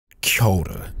Kia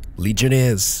ora,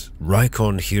 Legionnaires,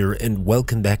 Rycon here, and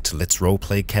welcome back to Let's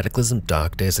Roleplay Cataclysm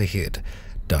Dark Days Ahead,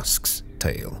 Dusk's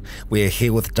Tale. We're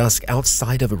here with Dusk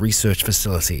outside of a research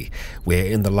facility, where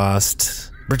in the last...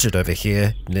 Bridget over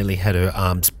here nearly had her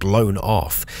arms blown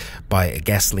off by a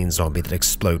gasoline zombie that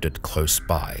exploded close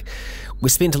by. We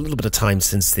spent a little bit of time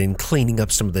since then cleaning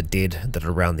up some of the dead that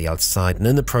are around the outside, and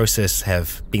in the process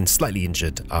have been slightly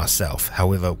injured ourselves.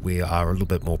 However, we are a little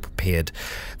bit more prepared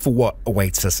for what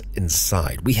awaits us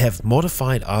inside. We have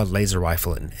modified our laser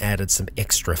rifle and added some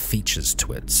extra features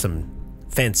to it, some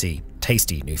fancy,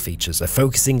 tasty new features, a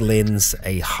focusing lens,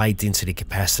 a high density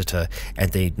capacitor,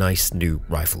 and a nice new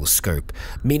rifle scope,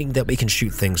 meaning that we can shoot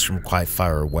things from quite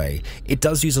far away. It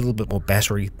does use a little bit more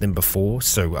battery than before,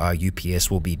 so our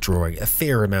UPS will be drawing a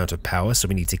fair amount of power, so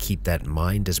we need to keep that in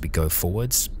mind as we go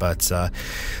forwards. But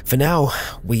for now,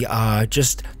 we are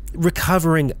just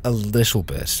recovering a little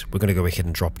bit. We're going to go ahead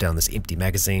and drop down this empty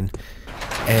magazine.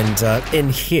 And in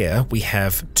here we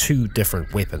have two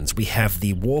different weapons. We have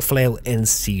the Warflail and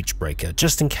Siegebreaker,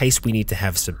 just in case we need to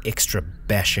have some extra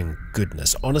bashing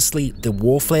goodness. Honestly, the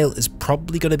Warflail is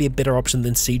probably going to be a better option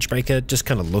than Siegebreaker, just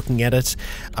kind of looking at it.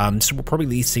 So we'll probably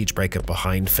leave Siegebreaker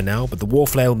behind for now, but the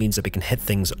Warflail means that we can hit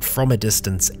things from a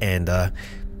distance, and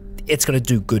it's going to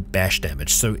do good bash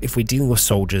damage. So if we're dealing with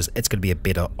soldiers, it's going to be a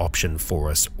better option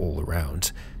for us all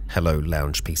around. Hello,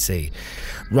 Lounge PC.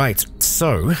 Right,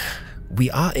 so... we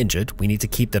are injured, we need to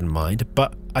keep that in mind,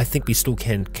 but I think we still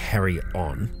can carry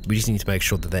on. We just need to make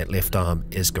sure that that left arm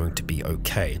is going to be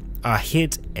okay. Our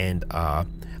head and our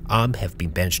arm have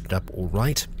been bandaged up all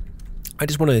right. I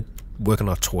just want to work on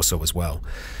our torso as well.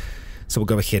 So we'll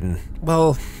go ahead and,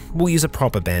 well, we'll use a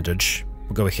proper bandage.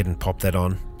 We'll go ahead and pop that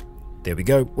on. There we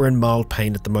go. We're in mild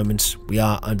pain at the moment. We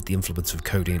are under the influence of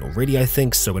codeine already, I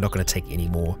think, so we're not going to take any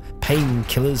more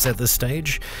painkillers at this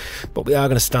stage. But we are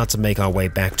going to start to make our way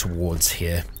back towards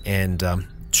here and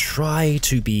try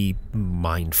to be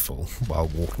mindful while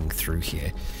walking through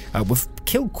here. We've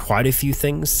killed quite a few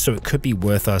things, so it could be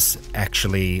worth us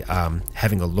actually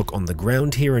having a look on the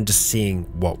ground here and just seeing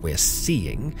what we're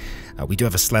seeing. We do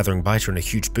have a slathering biter and a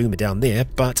huge boomer down there,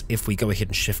 but if we go ahead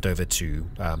and shift over to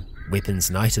weapons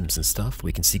and items and stuff,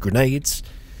 we can see grenades,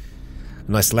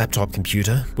 a nice laptop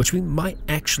computer, which we might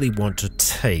actually want to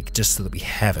take just so that we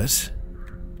have it.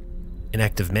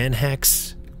 Inactive man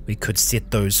hacks, we could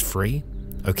set those free.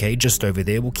 Okay, just over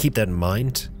there, we'll keep that in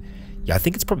mind. Yeah, I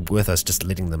think it's probably worth us just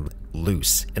letting them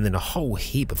loose. And then a whole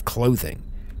heap of clothing,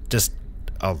 just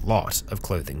a lot of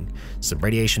clothing. Some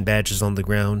radiation badges on the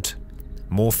ground,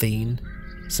 morphine,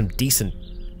 some decent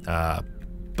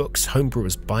books,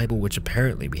 Homebrewer's Bible, which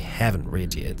apparently we haven't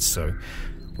read yet, so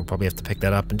we'll probably have to pick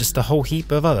that up, and just a whole heap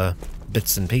of other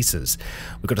bits and pieces.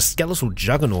 We've got a skeletal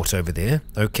juggernaut over there.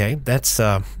 Okay, that's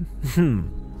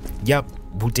yep,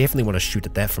 we'll definitely want to shoot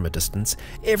at that from a distance.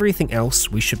 Everything else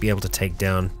we should be able to take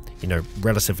down, you know,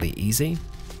 relatively easy.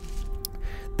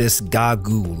 This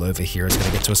gargoyle over here is going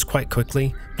to get to us quite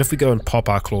quickly, but if we go and pop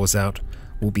our claws out,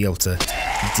 we'll be able to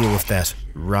deal with that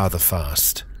rather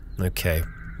fast. Okay,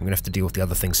 we're going to have to deal with the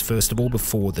other things first of all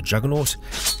before the juggernaut.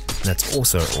 And that's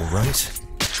also alright.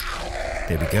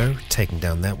 There we go, taking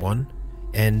down that one.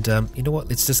 And you know what,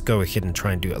 let's just go ahead and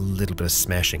try and do a little bit of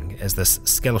smashing as this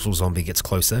skeletal zombie gets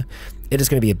closer. It is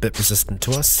going to be a bit resistant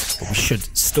to us, but we should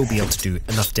still be able to do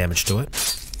enough damage to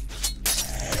it.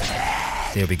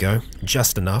 There we go,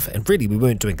 just enough, and really we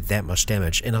weren't doing that much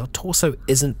damage, and our torso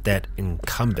isn't that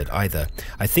encumbered either.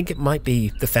 I think it might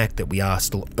be the fact that we are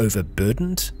still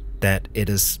overburdened that it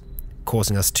is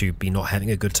causing us to be not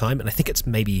having a good time, and I think it's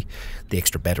maybe the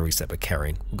extra batteries that we're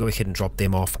carrying. We'll go ahead and drop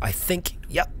them off. I think,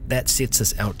 yep, that sets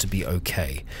us out to be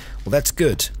okay. Well, that's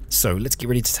good. So let's get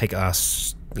ready to take our,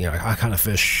 you know, our kind of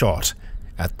first shot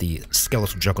at the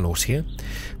skeletal juggernaut here.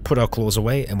 Put our claws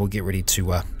away, and we'll get ready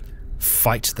to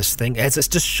fight this thing as it's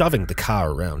just shoving the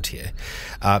car around here.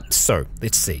 So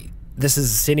let's see. This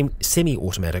is a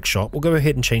semi-automatic shot. We'll go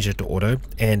ahead and change it to auto,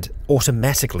 and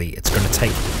automatically it's going to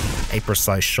take a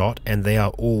precise shot, and they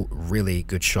are all really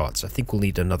good shots. I think we'll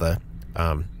need another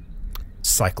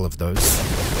cycle of those.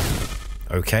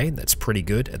 Okay, that's pretty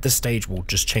good. At this stage we'll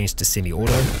just change to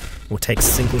semi-auto. We'll take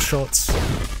single shots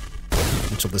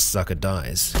until this sucker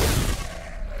dies.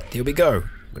 There we go.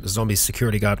 Got the zombie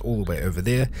security guard all the way over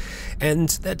there, and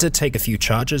that did take a few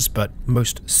charges, but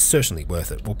most certainly worth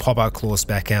it. We'll pop our claws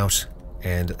back out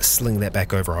and sling that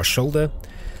back over our shoulder,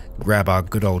 grab our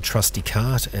good old trusty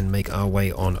cart, and make our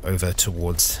way on over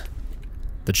towards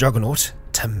the juggernaut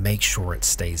to make sure it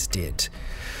stays dead.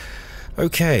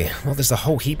 Okay, well, there's a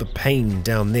whole heap of pain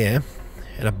down there,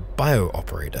 and a bio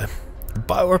operator. The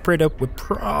bio operator we're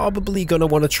probably going to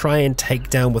want to try and take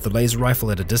down with a laser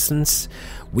rifle at a distance.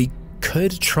 We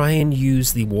could try and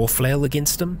use the war flail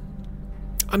against him.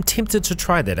 I'm tempted to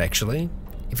try that actually.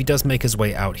 If he does make his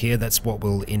way out here, that's what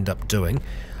we'll end up doing.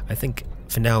 I think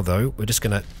for now though, we're just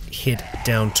going to head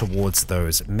down towards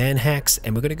those manhacks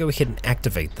and we're going to go ahead and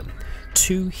activate them.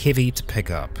 Too heavy to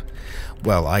pick up.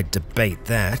 Well, I debate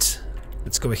that.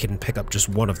 Let's go ahead and pick up just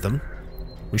one of them.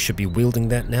 We should be wielding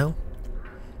that now.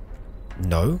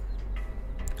 No,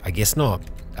 I guess not.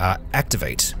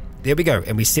 Activate. There we go,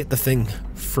 and we set the thing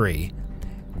free.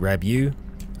 Grab you.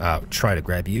 Try to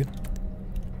grab you.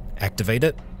 Activate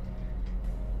it.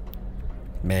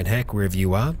 Manhack, wherever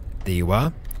you are. There you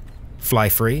are. Fly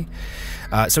free.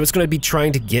 So it's going to be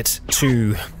trying to get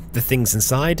to the things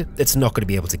inside. It's not going to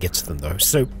be able to get to them though,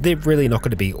 so they're really not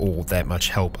going to be all that much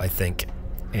help, I think.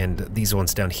 And these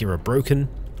ones down here are broken.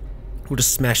 We'll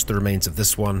just smash the remains of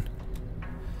this one.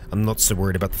 I'm not so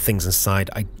worried about the things inside.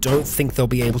 I don't think they'll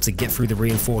be able to get through the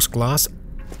reinforced glass.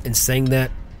 In saying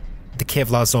that, the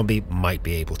Kevlar zombie might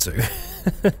be able to.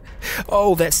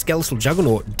 Oh, that skeletal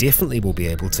juggernaut definitely will be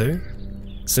able to.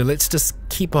 So let's just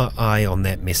keep our eye on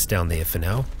that mess down there for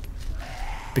now,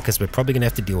 because we're probably going to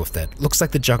have to deal with that. Looks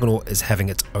like the juggernaut is having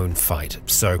its own fight,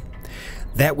 so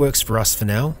that works for us for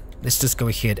now. Let's just go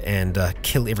ahead and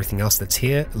kill everything else that's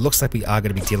here. It looks like we are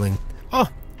going to be dealing... Oh!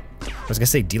 I was going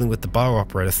to say dealing with the bio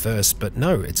operator first, but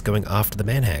no, it's going after the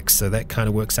manhacks, so that kind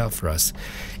of works out for us.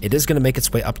 It is going to make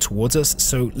its way up towards us,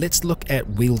 so let's look at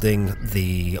wielding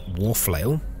the war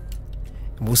flail.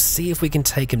 And we'll see if we can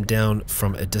take him down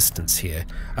from a distance here.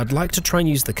 I'd like to try and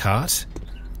use the cart,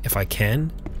 if I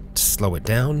can, to slow it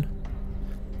down.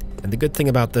 And the good thing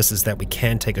about this is that we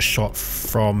can take a shot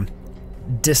from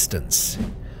distance.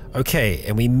 Okay,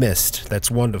 and we missed. That's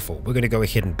wonderful. We're going to go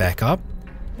ahead and back up.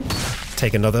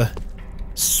 Take another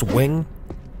swing.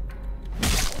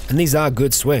 And these are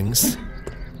good swings.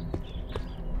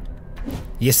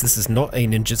 Yes, this is not a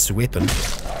ninjutsu weapon,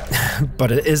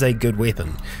 but it is a good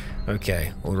weapon.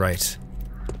 Okay, alright.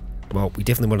 Well, we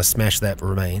definitely want to smash that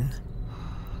remain.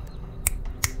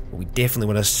 We definitely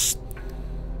want to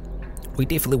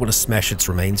smash its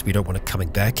remains. We don't want it coming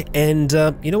back. And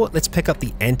you know what? Let's pick up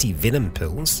the anti-venom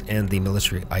pills and the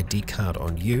military ID card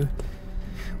on you.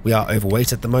 We are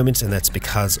overweight at the moment, and that's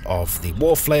because of the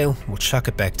war flail. We'll chuck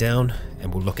it back down,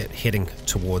 and we'll look at heading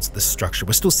towards the structure.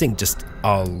 We're still seeing just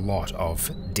a lot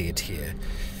of dead here.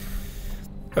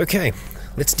 Okay,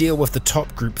 let's deal with the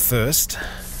top group first.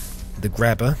 The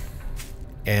grabber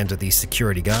and the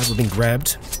security guard. We've been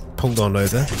grabbed, pulled on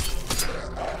over.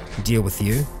 Deal with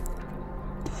you.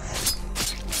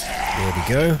 There we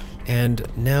go. And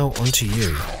now onto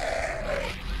you.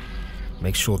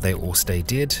 Make sure they all stay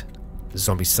dead. The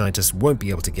zombie scientists won't be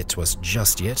able to get to us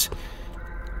just yet.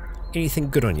 Anything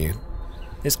good on you?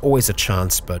 There's always a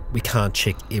chance, but we can't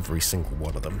check every single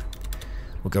one of them.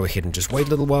 We'll go ahead and just wait a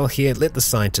little while here, let the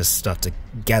scientists start to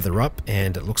gather up,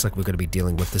 and it looks like we're going to be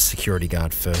dealing with the security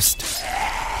guard first.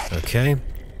 Okay,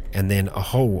 and then a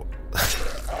whole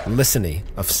litany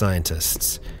of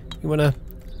scientists. You want to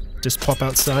just pop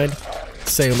outside,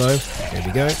 say hello? There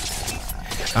we go.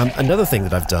 Another thing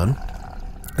that I've done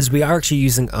is we are actually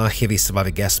using our heavy survivor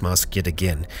gas mask yet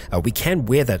again. We can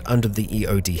wear that under the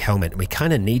EOD helmet, and we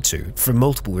kind of need to for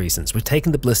multiple reasons. We've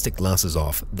taken the ballistic glasses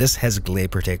off. This has glare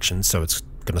protection, so it's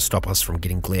going to stop us from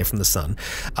getting glare from the sun.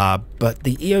 But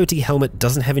the EOD helmet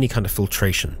doesn't have any kind of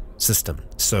filtration system,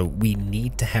 so we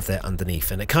need to have that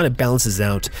underneath, and it kind of balances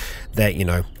out that, you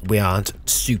know, we aren't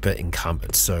super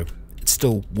encumbered, so it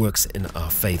still works in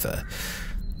our favor.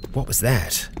 What was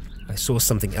that? I saw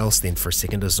something else then for a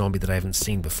second, a zombie that I haven't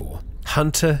seen before.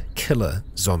 Hunter killer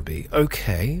zombie.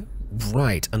 Okay,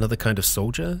 right, another kind of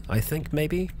soldier, I think,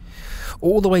 maybe?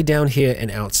 All the way down here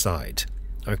and outside.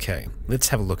 Okay, let's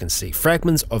have a look and see.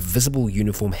 Fragments of visible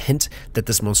uniform hint that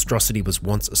this monstrosity was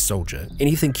once a soldier.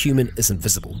 Anything human is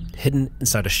invisible, hidden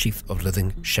inside a sheath of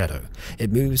living shadow.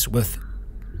 It moves with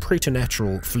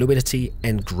preternatural fluidity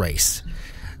and grace.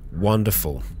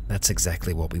 Wonderful. That's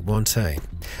exactly what we want, eh?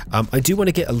 I do want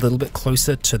to get a little bit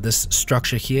closer to this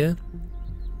structure here.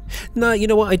 No, you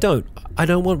know what? I don't. I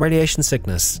don't want radiation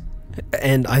sickness.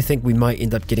 And I think we might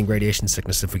end up getting radiation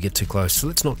sickness if we get too close, so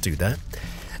let's not do that.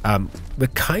 We're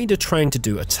kind of trying to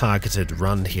do a targeted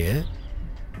run here.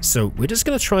 So we're just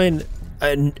going to try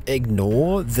and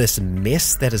ignore this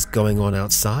mess that is going on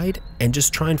outside and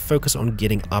just try and focus on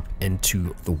getting up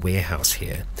into the warehouse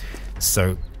here.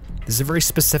 So there's a very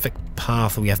specific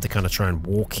path we have to kind of try and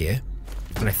walk here,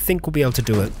 and I think we'll be able to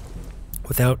do it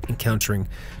without encountering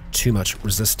too much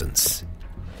resistance.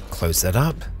 Close that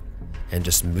up, and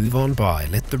just move on by.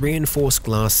 Let the reinforced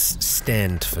glass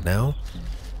stand for now.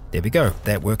 There we go.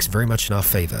 That works very much in our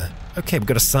favor. Okay, we've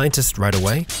got a scientist right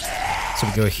away. So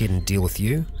we'll go ahead and deal with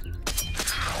you.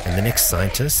 And the next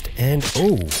scientist. And,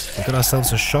 oh, we've got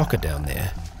ourselves a shocker down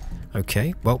there.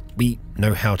 Okay, well, we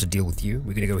know how to deal with you.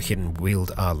 We're going to go ahead and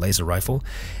wield our laser rifle.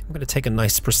 I'm going to take a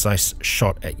nice, precise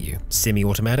shot at you.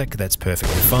 Semi-automatic, that's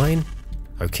perfectly fine.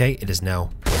 Okay, it is now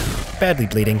badly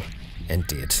bleeding and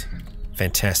dead.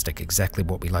 Fantastic, exactly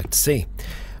what we like to see.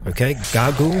 Okay,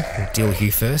 Gargoyle, we'll deal with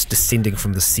you first, descending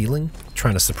from the ceiling,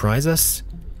 trying to surprise us.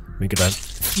 We've got a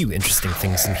few interesting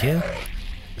things in here.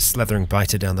 Slathering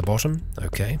biter down the bottom,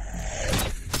 okay.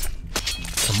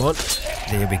 Come on,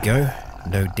 there we go.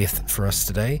 No death for us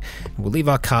today. We'll leave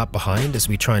our cart behind as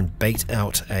we try and bait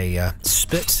out a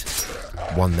spit,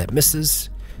 one that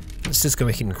misses. Let's just go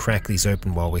ahead and crack these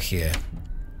open while we're here.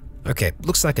 Okay,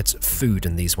 looks like it's food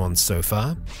in these ones so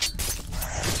far.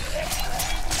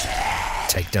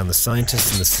 Take down the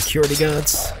scientists and the security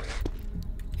guards.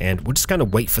 And we'll just kind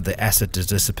of wait for the acid to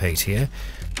dissipate here.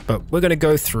 But we're going to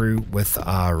go through with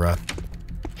our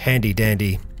handy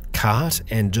dandy cart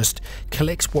and just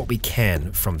collect what we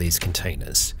can from these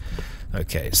containers.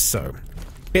 Okay, so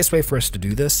best way for us to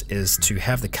do this is to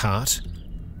have the cart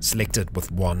selected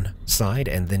with one side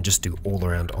and then just do all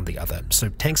around on the other. So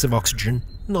tanks of oxygen,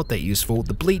 not that useful.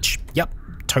 The bleach, yep,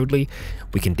 totally.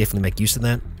 We can definitely make use of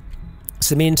that.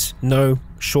 Cement, no.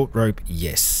 Short rope,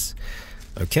 yes.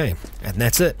 Okay, and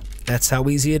that's it. That's how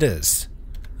easy it is.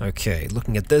 Okay,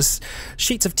 looking at this,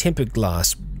 sheets of tempered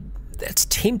glass. That's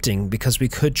tempting because we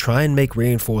could try and make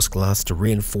reinforced glass to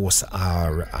reinforce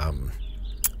our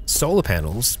solar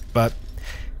panels, but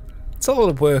it's a lot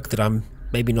of work that I'm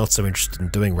maybe not so interested in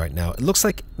doing right now. It looks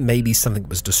like maybe something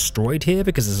was destroyed here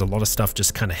because there's a lot of stuff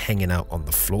just kind of hanging out on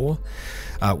the floor.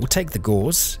 We'll take the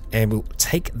gauze and we'll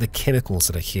take the chemicals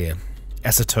that are here.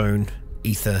 Acetone,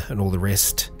 ether, and all the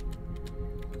rest.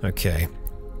 Okay.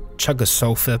 Chug of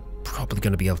sulfur, probably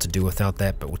going to be able to do without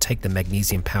that, but we'll take the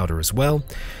magnesium powder as well.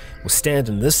 We'll stand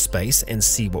in this space and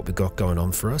see what we've got going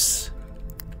on for us.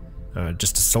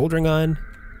 Just a soldering iron.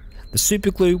 The super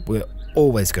glue we're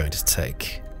always going to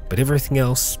take, but everything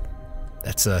else,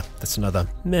 that's another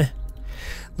meh.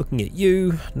 Looking at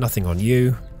you, nothing on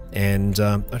you. And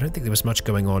I don't think there was much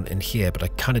going on in here, but I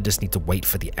kind of just need to wait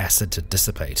for the acid to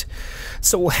dissipate.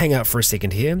 So we'll hang out for a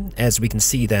second here, as we can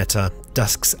see that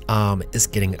Dusk's arm is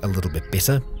getting a little bit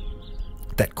better.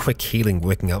 That quick healing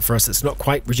working out for us. It's not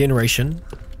quite regeneration,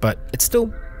 but it's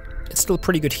still a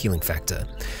pretty good healing factor.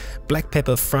 Black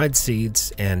pepper, fried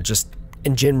seeds, and just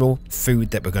in general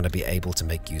food that we're going to be able to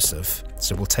make use of.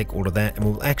 So we'll take all of that, and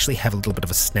we'll actually have a little bit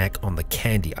of a snack on the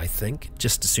candy, I think,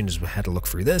 just as soon as we had a look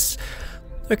through this.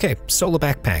 Okay, solar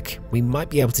backpack. We might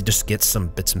be able to just get some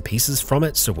bits and pieces from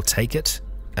it, so we'll take it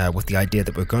with the idea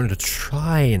that we're going to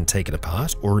try and take it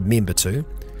apart, or remember to.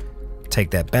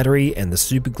 Take that battery and the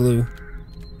super glue.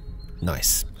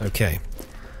 Nice. Okay.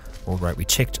 Alright, we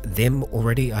checked them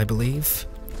already, I believe,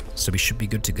 so we should be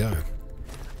good to go.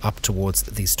 Up towards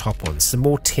these top ones. Some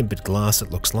more tempered glass,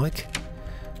 it looks like.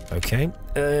 Okay,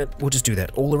 we'll just do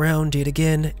that all around yet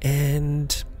again,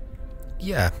 and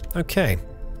yeah, okay.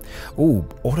 Ooh,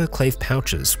 autoclave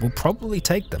pouches. We'll probably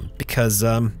take them because,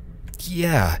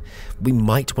 yeah, we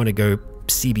might want to go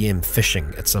CBM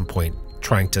fishing at some point,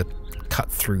 trying to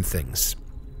cut through things.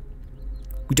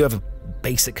 We do have a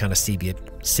basic kind of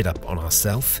CBM setup on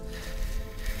ourselves.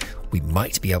 We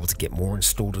might be able to get more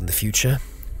installed in the future.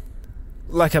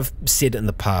 Like I've said in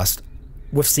the past,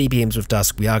 with CBMs with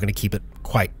Dusk, we are going to keep it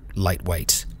quite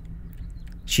lightweight.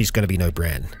 She's going to be no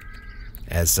brand,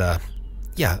 as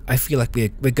yeah, I feel like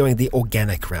we're going the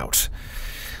organic route.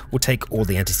 We'll take all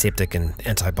the antiseptic and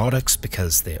antibiotics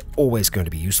because they're always going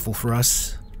to be useful for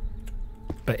us.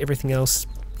 But everything else,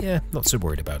 yeah, not so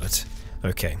worried about it.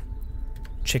 Okay,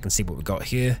 check and see what we got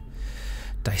here.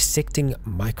 Dissecting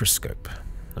microscope.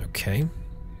 Okay.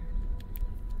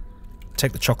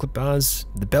 Take the chocolate bars.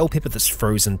 The bell pepper that's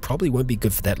frozen probably won't be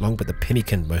good for that long, but the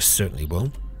pemmican most certainly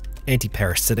will.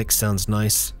 Anti-parasitic sounds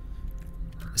nice.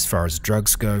 As far as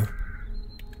drugs go,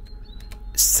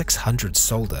 600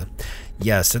 solder.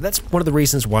 Yeah, so that's one of the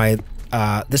reasons why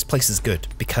this place is good,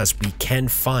 because we can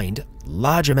find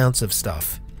large amounts of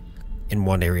stuff in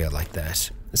one area like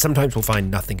that. Sometimes we'll find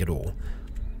nothing at all.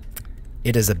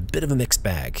 It is a bit of a mixed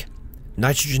bag.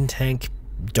 Nitrogen tank,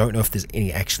 don't know if there's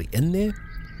any actually in there.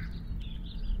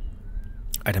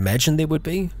 I'd imagine there would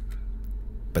be,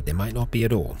 but there might not be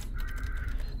at all.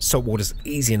 Salt water's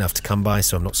easy enough to come by,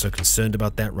 so I'm not so concerned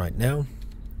about that right now.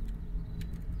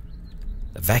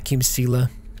 A vacuum sealer.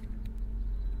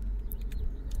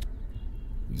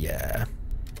 Yeah.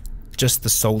 Just the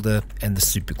solder and the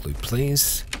super glue,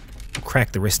 please.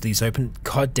 Crack the rest of these open.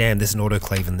 God damn, there's an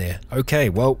autoclave in there. Okay,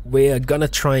 well, we're gonna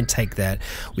try and take that.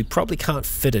 We probably can't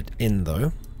fit it in,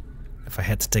 though. If I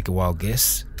had to take a wild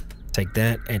guess. Take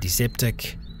that,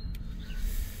 antiseptic.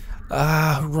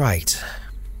 Right.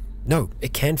 No,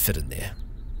 it can fit in there.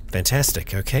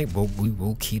 Fantastic. Okay, well, we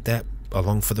will keep that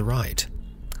along for the ride.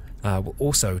 We'll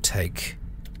also take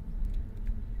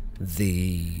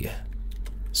the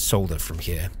solder from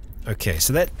here. Okay,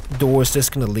 so that door is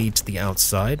just going to lead to the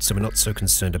outside, so we're not so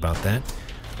concerned about that.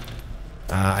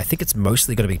 I think it's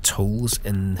mostly going to be tools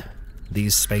in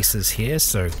these spaces here,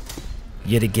 so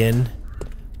yet again,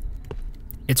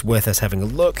 it's worth us having a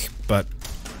look, but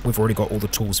we've already got all the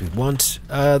tools we want.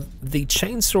 The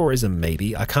chainsaw is a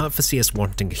maybe. I can't foresee us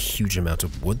wanting a huge amount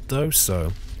of wood though,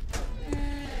 so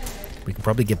we can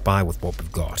probably get by with what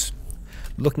we've got.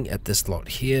 Looking at this lot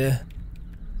here.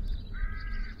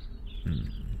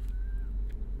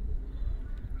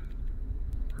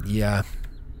 Yeah.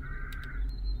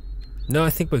 No,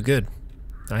 I think we're good.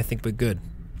 I think we're good.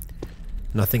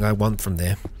 Nothing I want from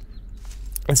there.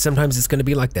 And sometimes it's going to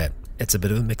be like that. It's a bit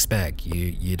of a mixed bag.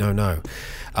 You don't know.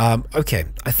 Okay,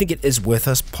 I think it is worth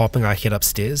us popping our head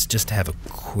upstairs just to have a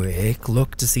quick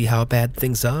look to see how bad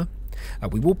things are.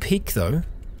 We will peek though.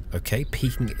 Okay,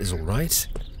 peeking is alright.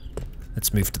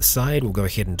 Let's move to the side. We'll go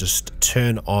ahead and just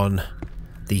turn on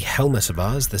the helmet of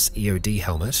ours, this EOD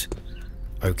helmet.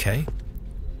 Okay.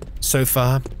 So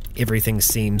far, everything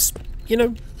seems, you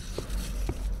know,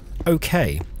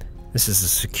 okay. This is a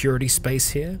security space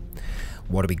here.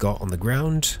 What do we got on the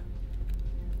ground?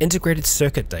 Integrated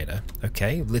circuit data.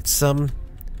 Okay, let's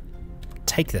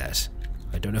take that.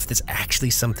 I don't know if there's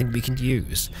actually something we can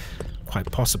use.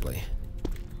 Quite possibly.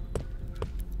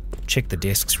 Check the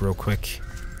desks real quick.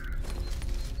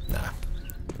 Nah,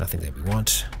 nothing that we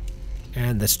want.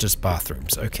 And that's just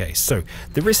bathrooms. Okay, so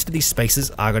the rest of these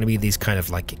spaces are going to be these kind of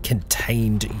like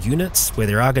contained units where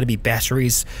there are going to be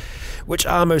batteries, which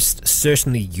are most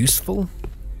certainly useful.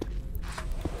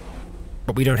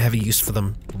 But we don't have a use for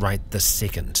them right this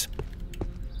second.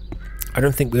 I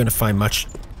don't think we're going to find much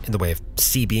in the way of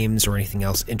C-beams or anything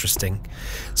else interesting.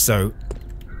 So,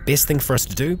 best thing for us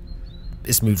to do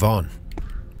is move on.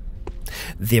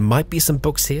 There might be some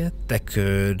books here that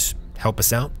could help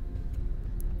us out.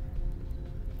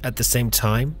 At the same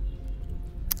time,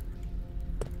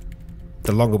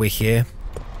 the longer we're here,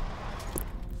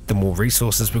 the more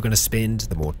resources we're going to spend,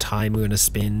 the more time we're going to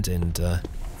spend, and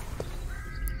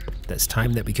that's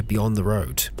time that we could be on the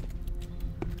road.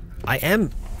 I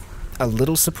am a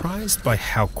little surprised by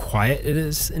how quiet it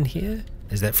is in here.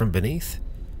 Is that from beneath?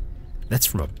 That's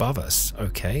from above us.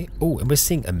 Okay. Oh, and we're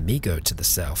seeing Amigo to the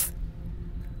south.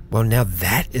 Well, now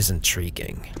that is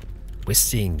intriguing. We're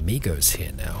seeing Migos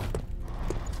here now.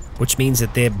 Which means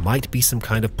that there might be some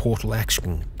kind of portal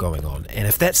action going on. And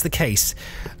if that's the case,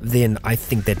 then I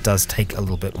think that does take a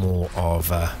little bit more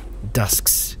of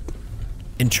Dusk's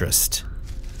interest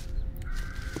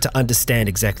to understand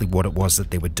exactly what it was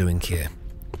that they were doing here.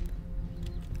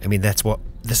 I mean, that's what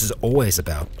this is always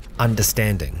about,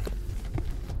 understanding,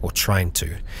 or trying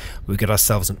to. We got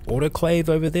ourselves an autoclave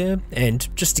over there,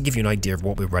 and just to give you an idea of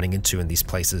what we're running into in these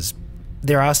places,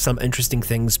 there are some interesting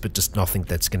things, but just nothing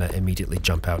that's going to immediately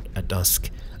jump out at dusk,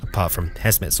 apart from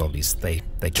hazmat zombies. They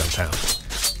jump out,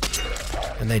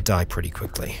 and they die pretty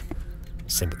quickly.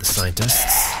 Same with the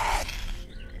scientists.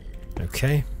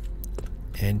 Okay,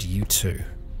 and you too.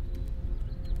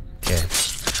 Okay,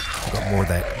 I've got more of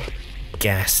that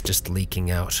gas just leaking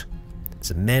out.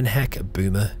 There's a manhack, a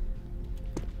boomer,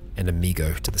 and a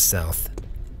Migo to the south.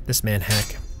 This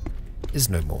manhack is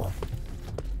no more.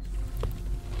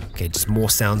 Okay, just more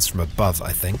sounds from above,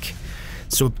 I think.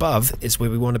 So above is where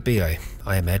we want to be, I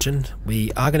imagine.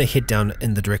 We are going to head down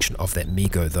in the direction of that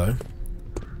Migo, though.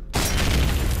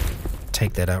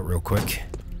 Take that out real quick.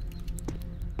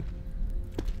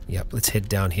 Yep, let's head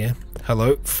down here.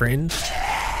 Hello, friend.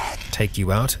 Take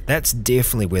you out. That's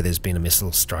definitely where there's been a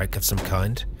missile strike of some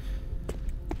kind.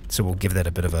 So we'll give that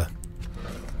a bit of a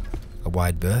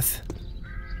wide berth.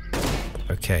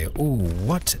 Okay, ooh,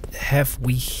 what have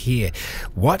we here?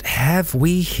 What have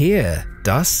we here,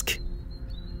 Dusk?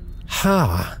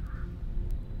 Ha!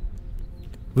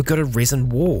 We've got a resin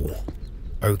wall.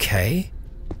 Okay.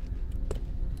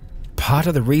 Part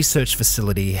of the research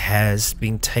facility has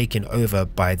been taken over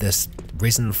by this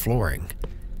resin flooring.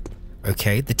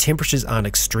 Okay, the temperatures aren't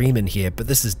extreme in here, but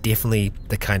this is definitely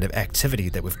the kind of activity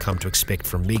that we've come to expect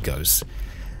from Migos.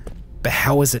 But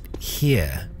how is it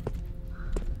here?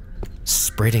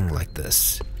 Spreading like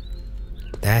this.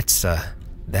 That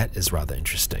is rather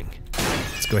interesting.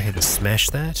 Let's go ahead and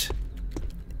smash that.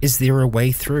 Is there a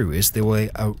way through? Is there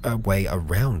a way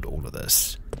around all of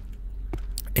this?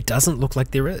 It doesn't look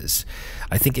like there is.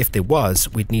 I think if there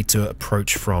was, we'd need to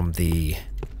approach from the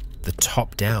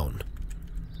top down.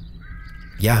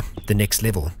 Yeah, the next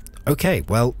level. Okay,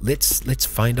 well, let's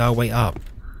find our way up.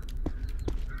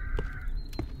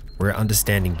 We're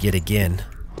understanding yet again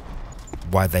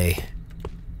why they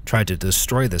tried to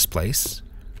destroy this place.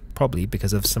 Probably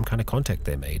because of some kind of contact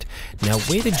they made. Now,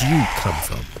 where did you come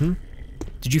from?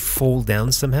 Did you fall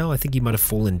down somehow? I think you might have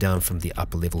fallen down from the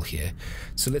upper level here.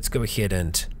 So let's go ahead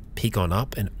and peek on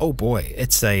up. And oh boy,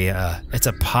 it's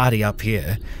a party up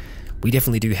here. We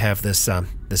definitely do have this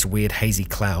this weird hazy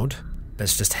cloud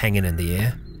that's just hanging in the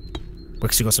air. We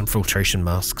actually got some filtration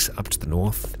masks up to the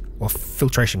north, or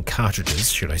filtration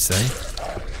cartridges, should I say.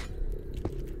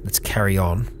 Let's carry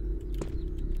on.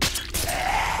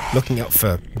 Looking out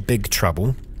for big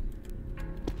trouble.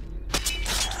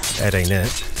 That ain't it.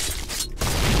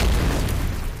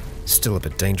 Still a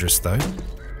bit dangerous though.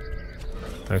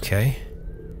 Okay.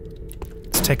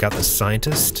 Let's take out the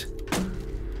scientist.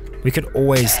 We could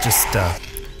always just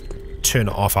turn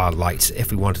off our lights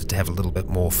if we wanted to have a little bit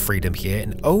more freedom here.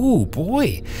 And oh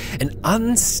boy, an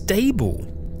unstable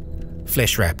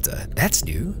flesh raptor. That's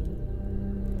new.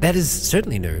 That is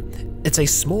certainly new. It's a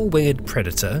small winged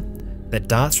predator that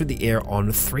darts through the air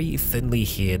on 3 thinly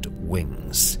haired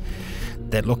wings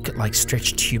that look like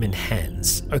stretched human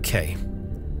hands. Okay.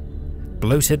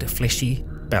 Bloated, fleshy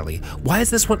belly. Why is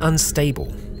this one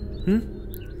unstable?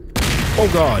 Oh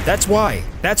god, that's why.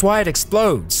 That's why it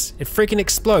explodes. It freaking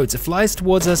explodes. It flies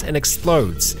towards us and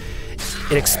explodes.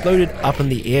 It exploded up in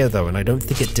the air though, and I don't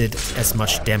think it did as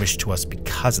much damage to us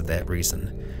because of that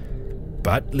reason.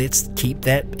 But let's keep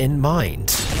that in mind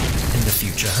in the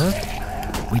future, huh?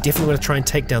 We definitely want to try and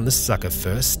take down this sucker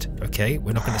first. Okay,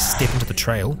 we're not going to step into the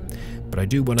trail, but I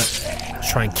do want to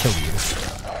try and kill you.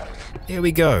 There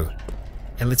we go.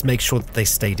 And let's make sure that they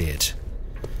stay dead.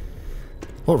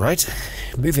 Alright,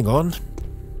 moving on.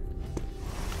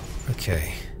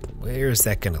 Okay, where is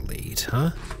that going to lead,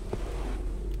 huh?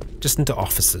 Just into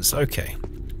offices, okay.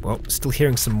 Well, still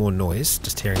hearing some more noise.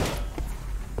 Just hearing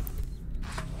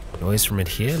noise from in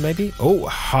here, maybe? Oh,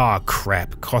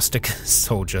 crap. Caustic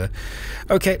soldier.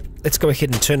 Okay, let's go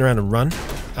ahead and turn around and run.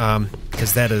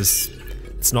 Because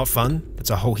it's not fun.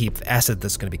 It's a whole heap of acid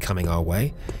that's going to be coming our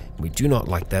way. We do not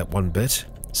like that one bit.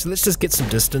 So let's just get some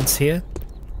distance here.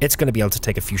 It's going to be able to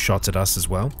take a few shots at us as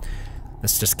well.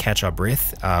 Let's just catch our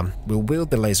breath. We'll wield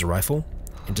the laser rifle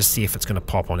and just see if it's going to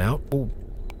pop on out. We'll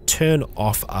turn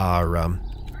off our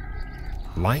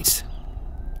light.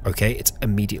 Okay, it's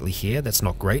immediately here. That's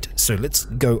not great. So let's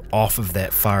go off of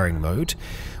that firing mode.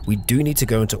 We do need to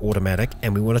go into automatic,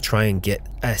 and we want to try and get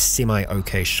a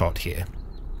semi-okay shot here.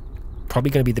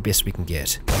 Probably going to be the best we can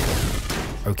get.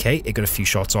 Okay, it got a few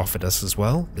shots off at us as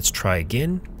well. Let's try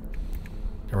again.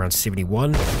 Around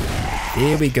 71.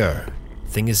 There we go.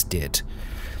 Thing is dead.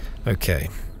 Okay.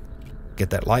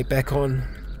 Get that light back on.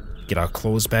 Get our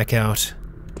claws back out.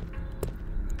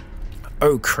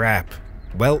 Oh crap.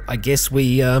 Well, I guess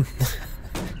we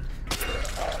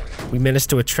we managed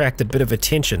to attract a bit of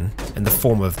attention in the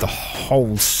form of the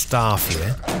whole staff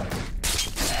here.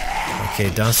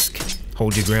 Okay, Dusk,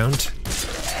 hold your ground.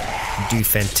 You do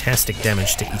fantastic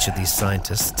damage to each of these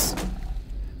scientists.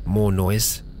 More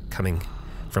noise coming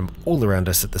from all around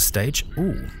us at this stage.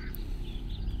 Ooh.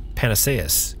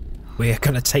 Panaceus. We're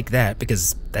gonna take that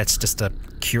because that's just a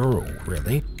cure-all,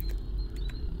 really.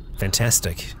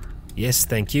 Fantastic. Yes,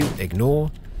 thank you.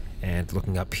 Ignore. And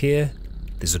looking up here,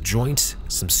 there's a joint,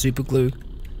 some super glue,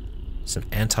 some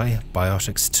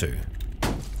antibiotics too.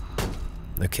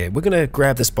 Okay, we're gonna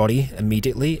grab this body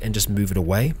immediately and just move it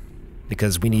away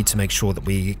because we need to make sure that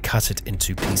we cut it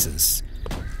into pieces.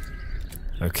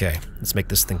 Okay, let's make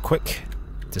this thing quick.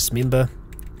 Dismember.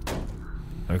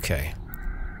 Okay.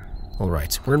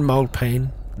 Alright, we're in mild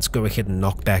pain. Let's go ahead and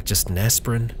knock back just an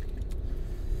aspirin.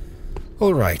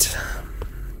 Alright.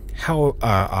 How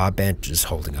are our bandages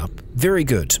holding up? Very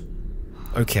good.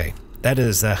 Okay,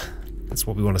 that's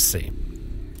what we want to see.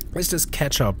 Let's just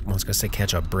catch up. I was going to say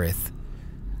catch our breath.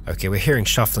 Okay, we're hearing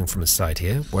shuffling from the side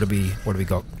here. What do we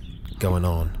got going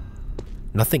on?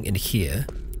 Nothing in here.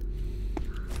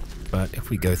 But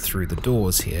if we go through the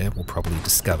doors here, we'll probably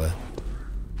discover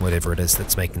whatever it is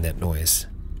that's making that noise.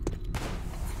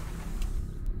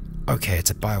 Okay,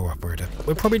 it's a bio-operator.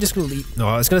 We're probably just going to leave... No,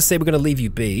 I was going to say we're going to leave you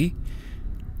be.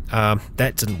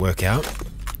 That didn't work out.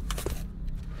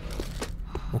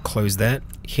 We'll close that,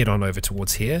 head on over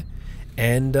towards here,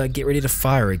 and get ready to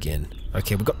fire again.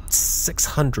 Okay, we've got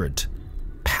 600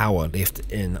 power left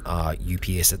in our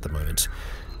UPS at the moment.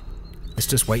 Let's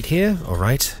just wait here.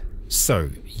 Alright. So,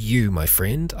 you, my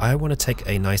friend, I want to take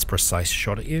a nice precise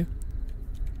shot at you.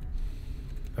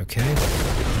 Okay.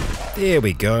 There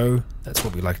we go. That's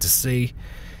what we like to see.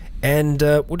 And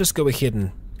we'll just go ahead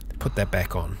and put that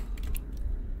back on.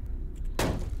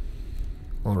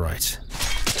 Alright.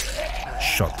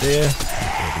 Shot there.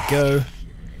 There we go.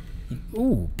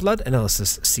 Ooh, blood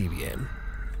analysis CBM.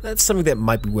 That's something that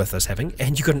might be worth us having.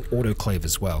 And you got an autoclave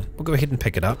as well. We'll go ahead and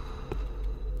pick it up.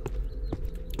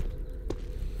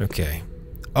 Okay.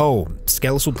 Oh,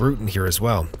 skeletal brute in here as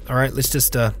well. Alright, let's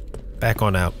just back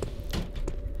on out.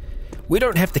 We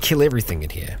don't have to kill everything in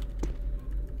here.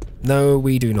 No,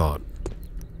 we do not.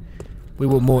 We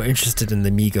were more interested in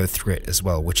the Migo threat as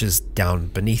well, which is down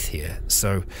beneath here.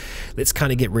 So let's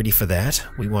kind of get ready for that.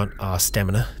 We want our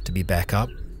stamina to be back up,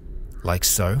 like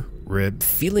so. We're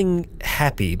feeling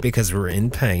happy because we're in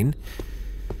pain.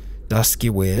 Dusk,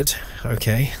 you're weird.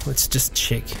 Okay, let's just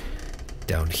check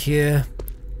down here.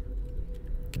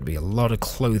 Gonna be a lot of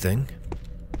clothing.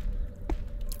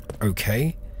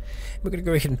 Okay, we're gonna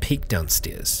go ahead and peek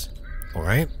downstairs.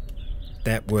 Alright,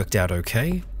 that worked out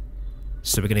okay.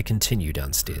 So we're gonna continue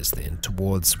downstairs then,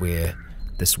 towards where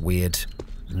this weird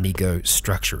Migo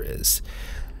structure is.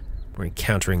 We're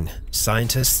encountering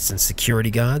scientists and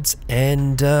security guards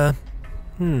and,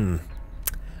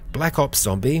 Black Ops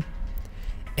zombie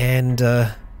and,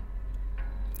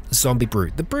 zombie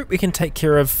brute. The brute we can take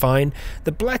care of fine.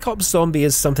 The Black Ops zombie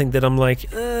is something that I'm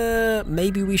like,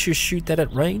 maybe we should shoot that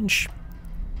at range.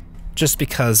 Just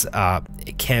because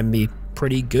it can be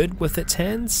pretty good with its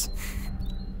hands.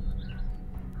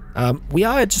 We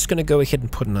are just going to go ahead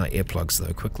and put in our earplugs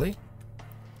though quickly.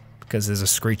 Because there's a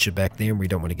screecher back there and we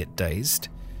don't want to get dazed.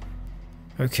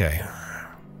 Okay.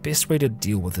 Best way to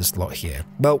deal with this lot here.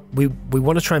 Well, we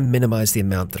want to try and minimize the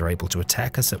amount that are able to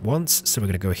attack us at once, so we're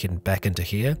going to go ahead and back into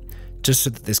here, just so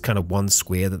that there's kind of one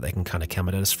square that they can kind of come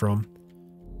at us from.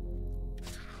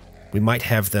 We might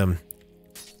have them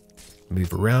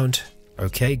move around.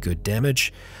 Okay, good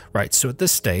damage. Right, so at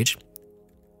this stage,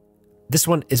 this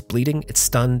one is bleeding, it's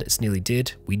stunned, it's nearly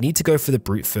dead. We need to go for the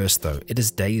brute first though. It is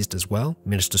dazed as well.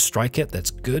 Managed to strike it, that's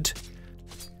good.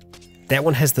 That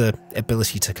one has the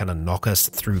ability to kind of knock us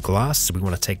through glass, so we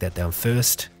want to take that down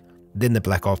first. Then the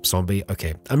Black Ops zombie.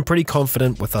 Okay, I'm pretty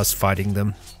confident with us fighting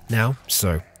them now,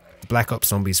 so the Black Ops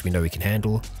zombies we know we can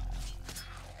handle.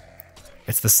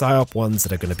 It's the PSYOP ones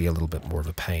that are going to be a little bit more of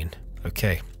a pain.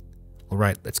 Okay,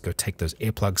 alright, let's go take those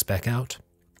earplugs back out.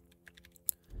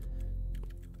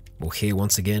 We'll hear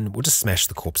once again, we'll just smash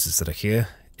the corpses that are here,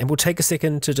 and we'll take a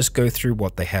second to just go through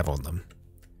what they have on them.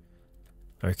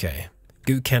 Okay.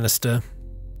 Goo canister,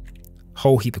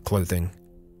 whole heap of clothing,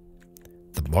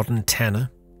 the modern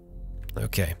tanner.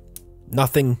 Okay,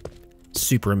 nothing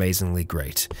super amazingly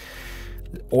great.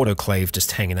 The autoclave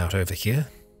just hanging out over here.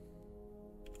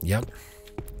 Yep.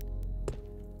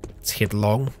 It's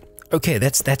headlong. Okay,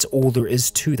 that's all there is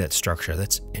to that structure.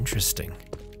 That's interesting.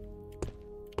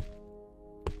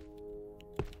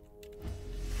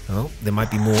 Oh, there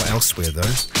might be more elsewhere though.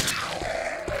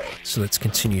 So let's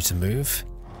continue to move.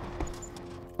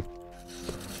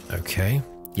 Okay.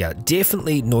 Yeah,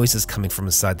 definitely noises coming from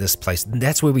inside this place. And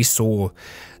that's where we saw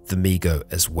the Migo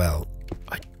as well.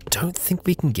 I don't think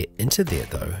we can get into there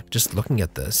though, just looking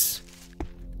at this.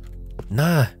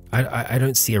 Nah, I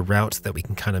don't see a route that we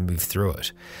can kind of move through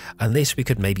it. Unless we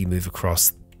could maybe move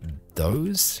across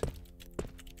those.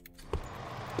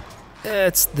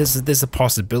 There's a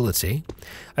possibility.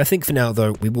 I think for now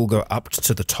though, we will go up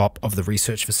to the top of the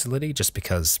research facility just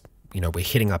because, you know, we're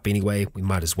heading up anyway, we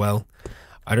might as well.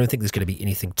 I don't think there's going to be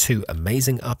anything too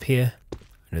amazing up here.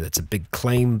 I know that's a big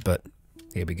claim, but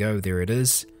here we go, there it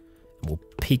is. We'll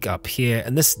peek up here,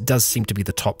 and this does seem to be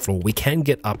the top floor. We can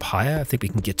get up higher, I think we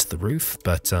can get to the roof,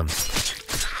 but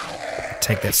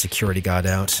take that security guard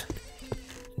out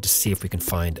and just see if we can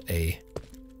find a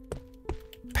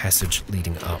passage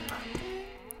leading up.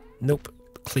 Nope,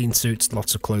 clean suits,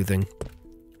 lots of clothing.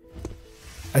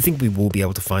 I think we will be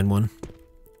able to find one.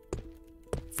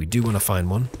 If we do want to find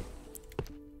one,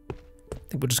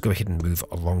 I think we'll just go ahead and move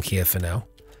along here for now.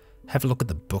 Have a look at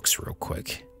the books real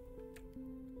quick.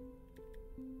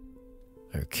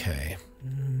 Okay.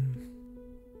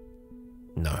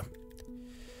 No.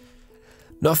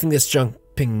 Nothing that's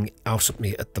jumping out at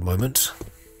me at the moment.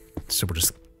 So we'll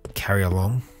just carry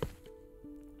along.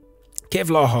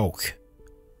 Kevlar Hulk.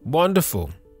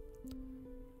 Wonderful.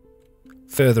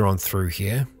 Further on through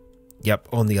here. Yep,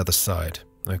 on the other side.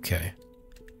 Okay.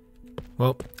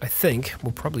 Well, I think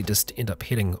we'll probably just end up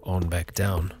heading on back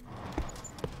down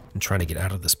and trying to get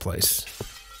out of this place.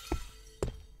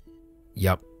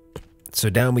 Yep.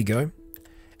 So down we go.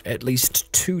 At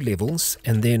least 2 levels,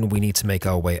 and then we need to make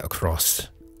our way across,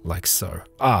 like so.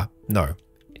 Ah, no.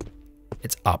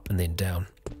 It's up and then down.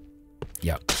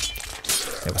 Yep.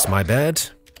 That was my bad.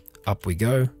 Up we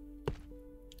go.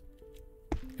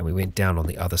 And we went down on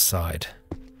the other side.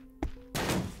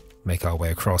 Make our way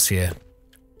across here.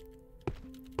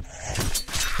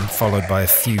 And followed by a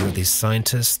few of these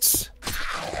scientists.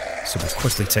 So we'll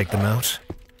quickly take them out.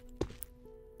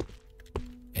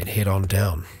 And head on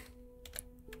down.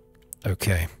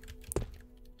 Okay.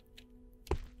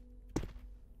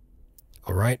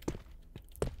 Alright.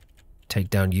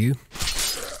 Take down you.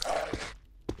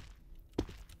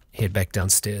 Head back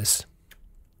downstairs.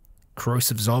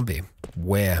 Corrosive zombie.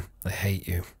 Where? I hate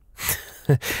you.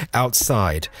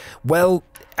 Outside. Well,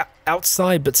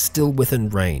 outside but still within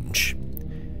range.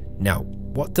 Now,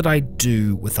 what did I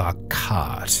do with our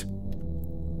cart?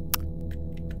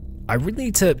 I really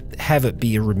need to have it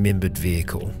be a remembered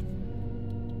vehicle.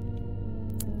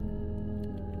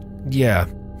 Yeah.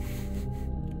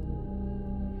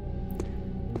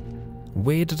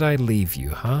 Where did I leave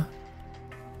you, huh?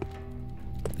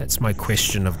 That's my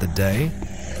question of the day.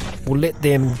 We'll let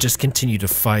them just continue to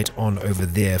fight on over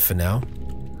there for now.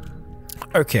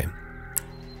 Okay.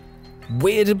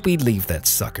 Where did we leave that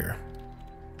sucker?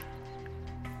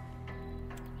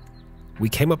 We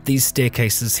came up these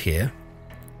staircases here.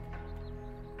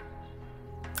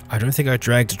 I don't think I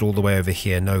dragged it all the way over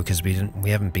here, no, because we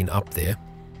haven't been up there.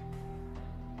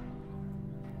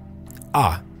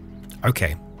 Ah,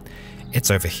 okay. It's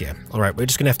over here. Alright, we're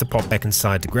just gonna have to pop back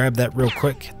inside to grab that real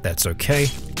quick. That's okay.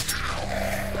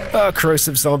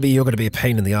 Corrosive zombie, you're gonna be a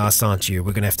pain in the ass, aren't you?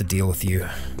 We're gonna have to deal with you.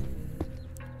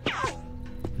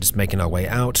 Just making our way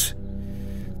out.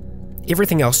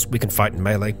 Everything else we can fight in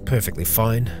melee, perfectly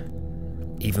fine.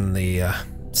 Even the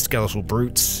skeletal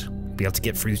brutes, be able to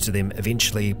get through to them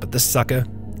eventually, but this sucker,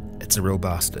 it's a real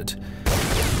bastard.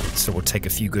 So we'll take a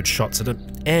few good shots at it,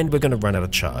 and we're going to run out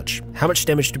of charge. How much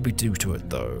damage did we do to it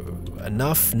though?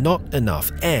 Enough? Not enough.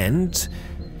 And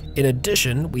in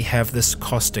addition, we have this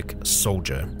caustic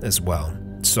soldier as well.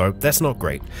 So that's not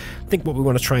great. I think what we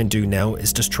want to try and do now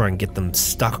is just try and get them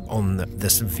stuck on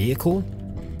this vehicle.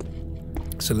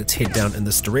 So let's head down in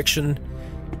this direction,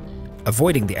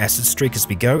 avoiding the acid streak as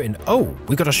we go, and oh,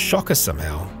 we got a shocker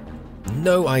somehow.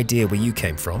 No idea where you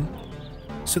came from.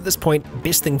 So at this point,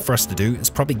 best thing for us to do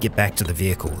is probably get back to the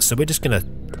vehicle. So we're just going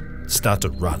to start to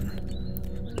run.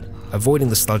 Avoiding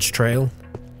the sludge trail.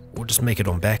 We'll just make it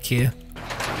on back here.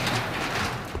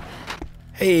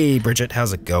 Hey Bridget,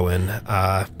 how's it going?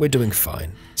 We're doing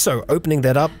fine. So opening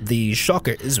that up, the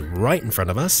shocker is right in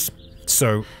front of us.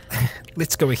 So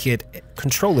let's go ahead,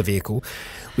 control the vehicle.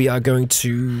 We are going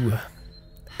to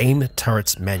aim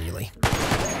turrets manually.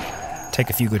 Take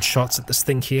a few good shots at this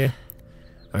thing here.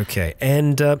 Okay,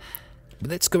 and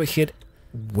let's go ahead,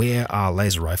 wear our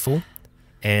laser rifle,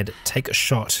 and take a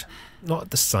shot, not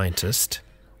at the scientist.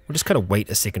 We'll just kind of wait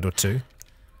a second or two.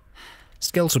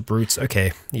 Skeletal brutes,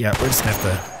 okay, yeah, we're just going to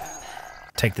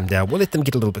have to take them down. We'll let them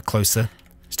get a little bit closer.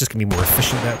 It's just going to be more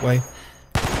efficient that way.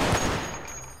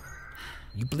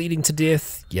 You bleeding to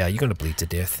death? Yeah, you're going to bleed to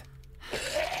death.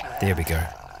 There we go.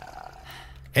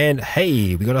 And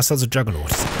hey, we got ourselves a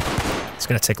juggernaut. It's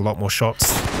going to take a lot more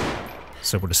shots.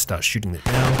 So we'll just start shooting it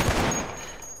now.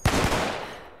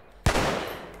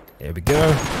 There we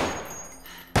go.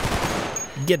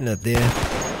 Getting it there.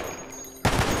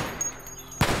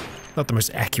 Not the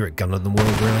most accurate gun in the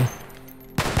world, really.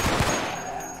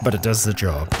 But it does the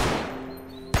job.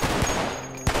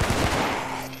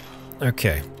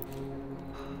 Okay.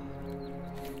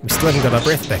 We still haven't got our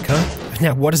breath back, huh?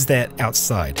 Now, what is that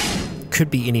outside?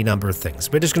 Could be any number of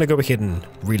things. We're just going to go ahead and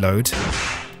reload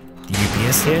the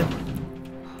UPS here.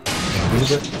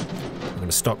 Wield it. I'm going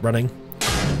to stop running.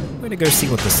 I'm going to go see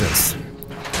what this is.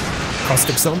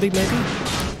 Caustic zombie, maybe?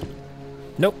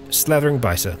 Nope, slathering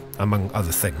biter, among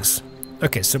other things.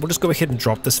 Okay, so we'll just go ahead and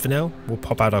drop this for now. We'll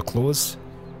pop out our claws.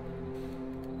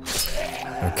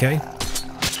 Okay.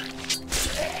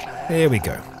 There we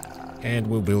go. And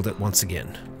we'll wield it once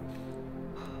again.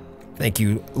 Thank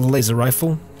you, laser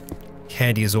rifle.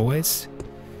 Handy as always.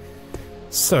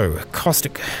 So,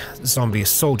 caustic zombie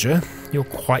soldier, you're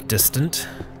quite distant,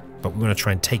 but we're going to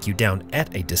try and take you down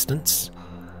at a distance.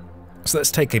 So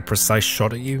let's take a precise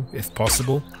shot at you, if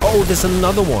possible. Oh, there's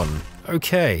another one!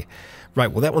 Okay. Right,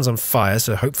 well that one's on fire,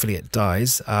 so hopefully it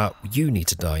dies. You need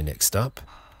to die next up.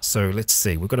 So let's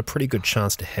see, we've got a pretty good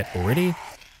chance to hit already.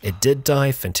 It did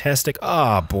die, fantastic.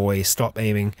 Ah, boy, stop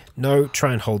aiming. No,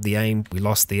 try and hold the aim. We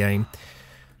lost the aim.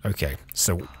 Okay,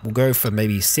 so we'll go for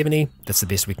maybe 70. That's the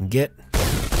best we can get.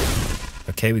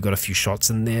 Okay, we got a few shots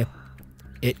in there.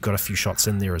 It got a few shots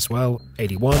in there as well.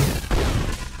 81.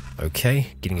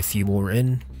 Okay, getting a few more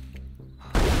in.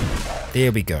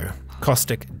 There we go.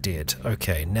 Caustic, dead.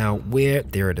 Okay, now where?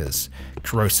 There it is.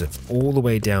 Corrosive, all the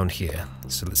way down here.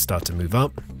 So let's start to move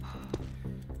up.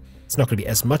 It's not going to be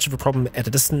as much of a problem at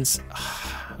a distance.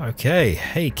 Okay,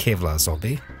 hey Kevlar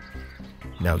zombie.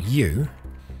 Now you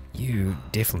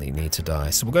definitely need to die.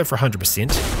 So we'll go for 100%,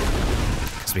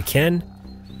 because we can.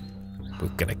 We're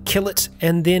going to kill it,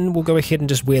 and then we'll go ahead and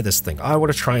just wear this thing. I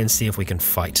want to try and see if we can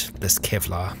fight this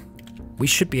Kevlar. We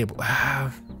should be able...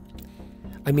 I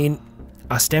mean,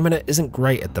 our stamina isn't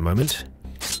great at the moment.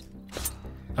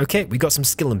 Okay, we got some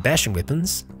skill in bashing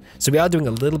weapons. So we are doing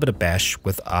a little bit of bash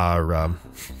with our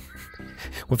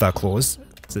claws.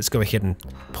 So let's go ahead and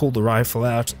pull the rifle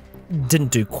out.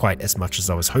 Didn't do quite as much as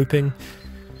I was hoping.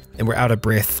 And we're out of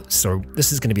breath, so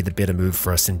this is going to be the better move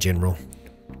for us in general.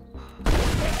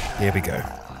 There we go.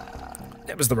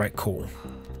 That was the right call.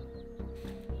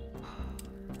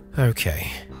 Okay,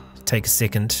 take a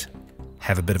second,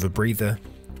 have a bit of a breather.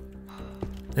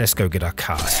 Let's go get our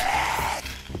cart.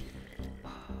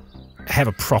 Have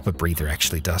a proper breather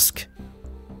actually, Dusk.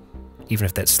 Even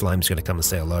if that slime's going to come and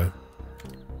say hello.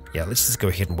 Yeah, let's just go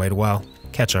ahead and wait a while,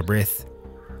 catch our breath.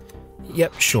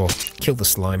 Yep, sure, kill the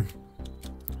slime.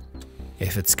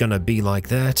 If it's going to be like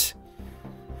that.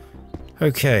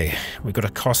 Okay, we've got a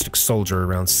caustic soldier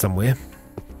around somewhere.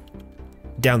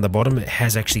 Down the bottom, it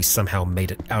has actually somehow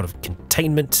made it out of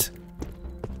containment.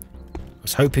 I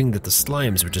was hoping that the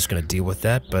slimes were just going to deal with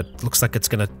that, but looks like it's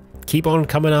going to keep on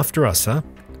coming after us, huh?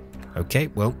 Okay,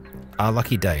 well, our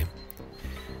lucky day.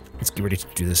 Let's get ready to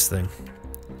do this thing.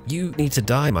 You need to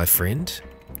die, my friend.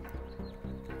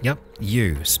 Yep,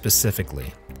 you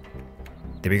specifically.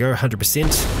 There we go,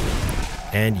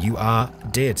 100%. And you are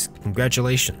dead.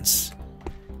 Congratulations.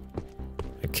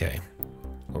 Okay.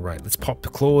 Alright, let's pop the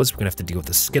claws. We're going to have to deal with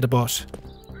the skitterbot.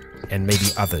 And maybe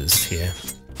others here.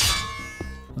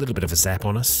 A little bit of a zap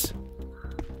on us.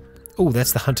 Oh,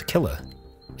 that's the hunter-killer.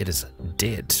 It is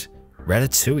dead.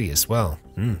 Ratatouille as well.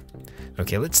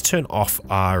 Okay, let's turn off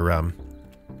our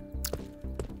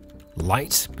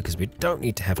light, because we don't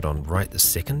need to have it on right this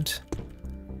second.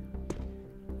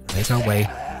 Make our way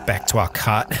back to our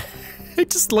cart. I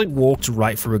just like walked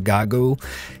right through a gargoyle.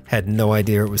 Had no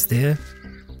idea it was there.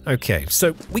 Okay,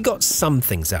 so we got some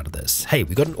things out of this. Hey,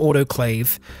 we got an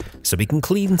autoclave, so we can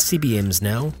clean CBMs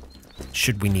now,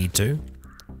 should we need to.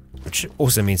 Which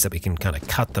also means that we can kind of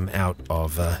cut them out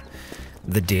of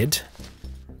the dead.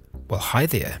 Well, hi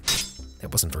there.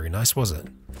 That wasn't very nice, was it?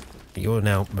 You're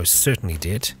now most certainly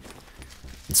dead.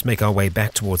 Let's make our way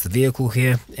back towards the vehicle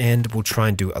here, and we'll try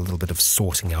and do a little bit of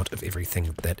sorting out of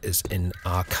everything that is in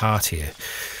our cart here.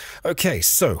 Okay,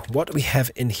 so what do we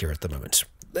have in here at the moment?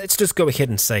 Let's just go ahead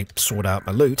and say sort out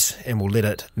my loot, and we'll let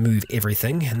it move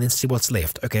everything, and then see what's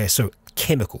left. Okay, so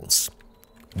chemicals.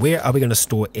 Where are we going to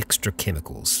store extra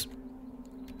chemicals?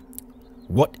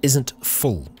 What isn't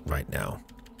full right now?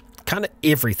 Kind of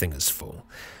everything is full.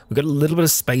 We've got a little bit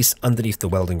of space underneath the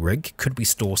welding rig. Could we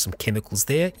store some chemicals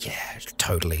there? Yeah,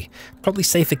 totally. Probably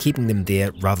safer keeping them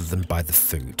there rather than by the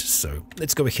food. So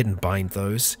let's go ahead and bind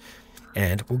those.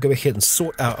 And we'll go ahead and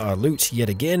sort out our loot yet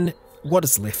again. What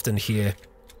is left in here?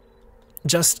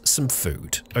 Just some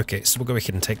food. Okay, so we'll go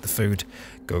ahead and take the food,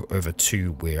 go over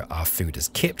to where our food is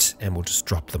kept, and we'll just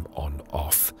drop them on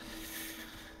off.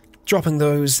 Dropping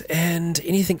those, and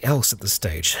anything else at this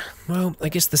stage? Well, I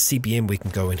guess the CBM, we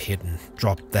can go ahead and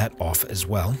drop that off as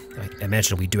well. I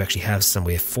imagine we do actually have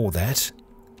somewhere for that.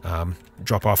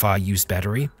 Drop off our used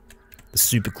battery, the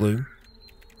super glue.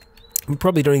 We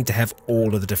probably don't need to have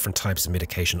all of the different types of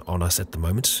medication on us at the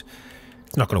moment.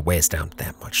 It's not going to weigh us down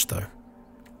that much though.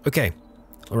 Okay,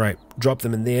 alright, drop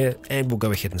them in there, and we'll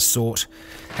go ahead and sort.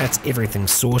 That's everything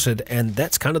sorted, and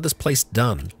that's kind of this place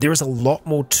done. There is a lot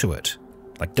more to it.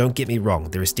 Like, don't get me wrong,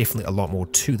 there is definitely a lot more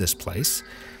to this place.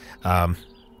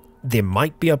 There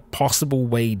might be a possible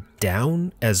way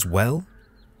down as well,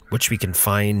 which we can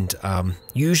find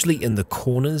usually in the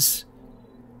corners.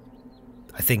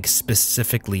 I think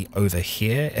specifically over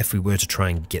here, if we were to try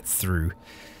and get through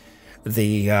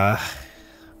the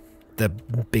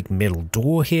big metal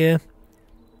door here.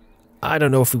 I don't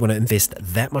know if we want to invest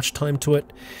that much time to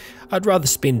it. I'd rather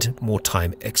spend more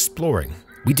time exploring.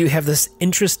 We do have this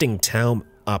interesting town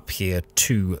up here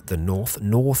to the north,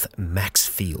 North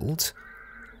Maxfield.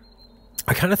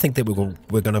 I kind of think that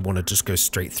we're going to want to just go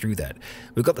straight through that.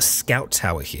 We've got the scout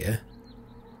tower here.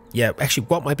 Yeah, actually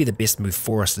what might be the best move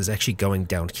for us is actually going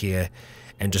down here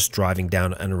and just driving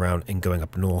down and around and going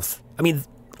up north. I mean,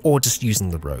 or just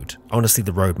using the road. Honestly,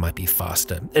 the road might be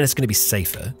faster and it's going to be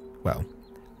safer. Well,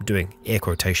 doing air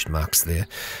quotation marks there.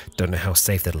 Don't know how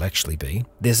safe that'll actually be.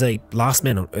 There's a last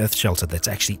man on Earth shelter that's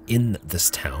actually in this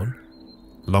town,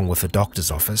 along with a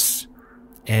doctor's office.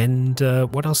 And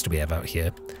what else do we have out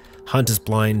here? Hunter's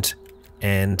blind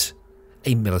and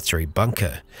a military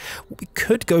bunker. We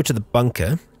could go to the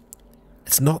bunker.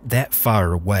 It's not that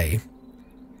far away.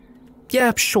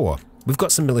 Yeah, sure. We've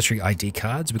got some military ID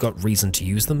cards. We've got reason to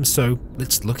use them, so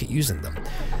let's look at using them.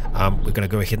 We're going to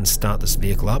go ahead and start this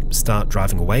vehicle up, start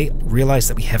driving away, realize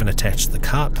that we haven't attached the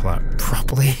cart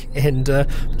properly, and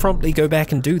promptly go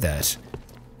back and do that.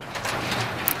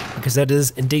 Because that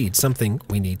is indeed something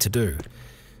we need to do.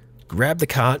 Grab the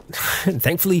cart.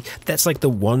 Thankfully, that's like the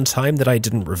one time that I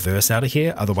didn't reverse out of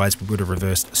here, otherwise we would have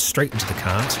reversed straight into the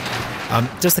cart.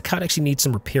 Does the cart actually need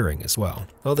some repairing as well?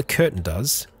 Well, the curtain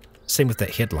does. Same with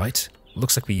that headlight.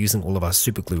 Looks like we're using all of our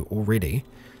super glue already.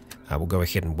 We'll go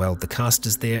ahead and weld the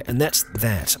casters there, and that's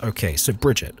that. Okay, so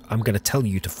Bridget, I'm going to tell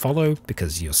you to follow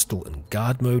because you're still in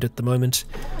guard mode at the moment.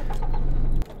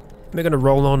 We're going to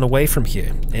roll on away from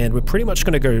here, and we're pretty much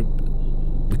going to go...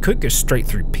 We could go straight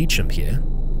through Peacham here.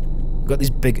 We've got these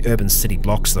big urban city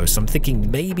blocks though, so I'm thinking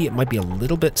maybe it might be a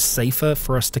little bit safer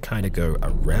for us to kind of go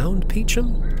around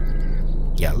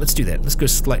Peacham. Yeah, let's do that. Let's go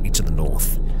slightly to the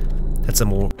north. That's a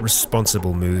more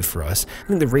responsible move for us. I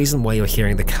think the reason why you're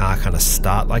hearing the car kind of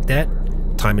start like that,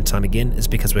 time and time again, is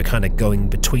because we're kind of going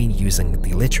between using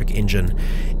the electric engine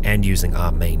and using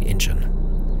our main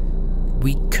engine.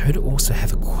 We could also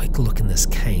have a quick look in this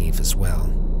cave as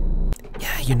well.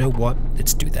 Yeah, you know what?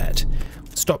 Let's do that.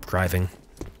 Stop driving.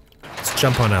 Let's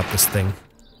jump on out this thing.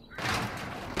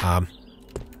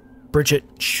 Bridget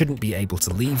shouldn't be able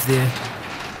to leave there.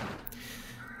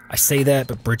 I say that,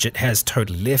 but Bridget has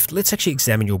totally left. Let's actually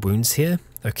examine your wounds here.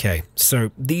 Okay, so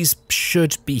these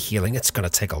should be healing. It's going to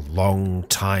take a long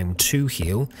time to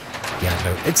heal. Yeah,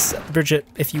 no, it's Bridget.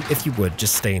 If you would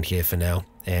just stay in here for now,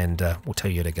 and we'll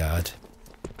tell you to guard.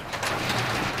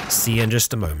 See you in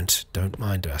just a moment. Don't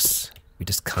mind us. We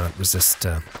just can't resist,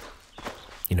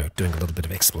 you know, doing a little bit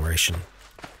of exploration.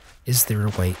 Is there a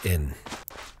way in?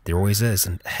 There always is.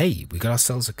 And hey, we got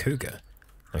ourselves a cougar.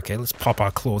 Okay, let's pop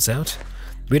our claws out.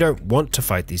 We don't want to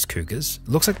fight these cougars.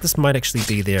 Looks like this might actually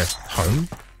be their home,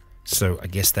 so I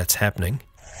guess that's happening.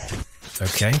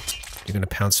 Okay, you're going to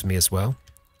pounce for me as well,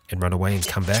 and run away and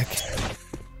come back.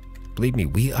 Believe me,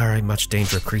 we are a much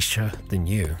dangerous creature than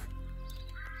you.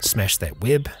 Smash that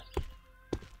web.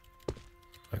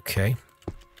 Okay.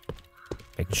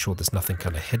 Making sure there's nothing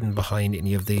kind of hidden behind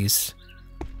any of these.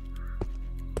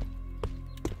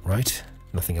 Right,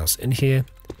 nothing else in here.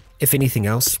 If anything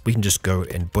else, we can just go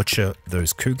and butcher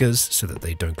those cougars so that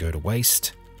they don't go to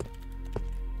waste.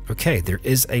 Okay, there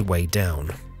is a way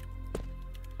down.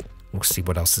 We'll see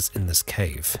what else is in this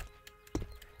cave.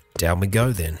 Down we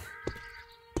go then.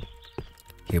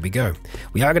 Here we go.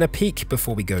 We are going to peek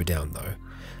before we go down though.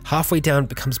 Halfway down it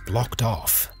becomes blocked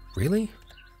off. Really?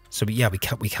 So we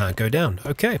can't go down.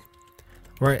 Okay.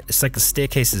 Right, it's like the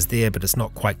staircase is there, but it's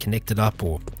not quite connected up,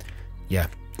 or yeah,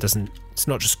 it's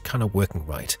not just kind of working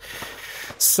right.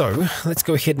 So let's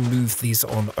go ahead and move these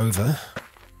on over.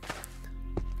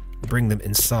 Bring them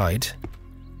inside.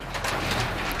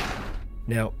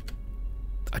 Now,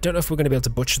 I don't know if we're going to be able to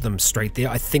butcher them straight there.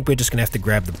 I think we're just going to have to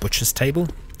grab the butcher's table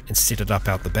and set it up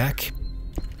out the back.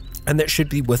 And that should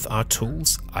be with our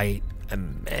tools. I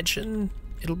imagine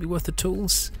it'll be with the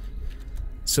tools.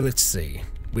 So let's see.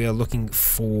 We are looking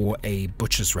for a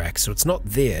butcher's rack, so it's not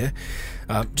there.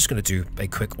 I'm just going to do a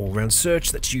quick all-round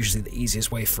search. That's usually the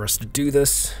easiest way for us to do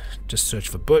this. Just search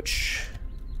for butch.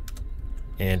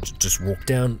 And just walk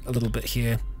down a little bit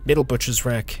here. Metal butcher's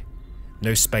rack.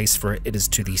 No space for it. It is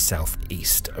to the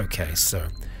southeast. Okay, so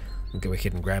we'll go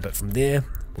ahead and grab it from there.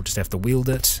 We'll just have to wield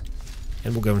it.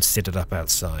 And we'll go and set it up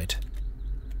outside.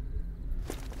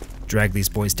 Drag these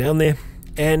boys down there.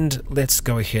 And let's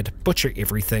go ahead, butcher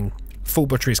everything. Full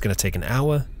butchery is going to take an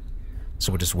hour,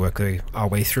 so we'll just work our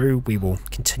way through. We will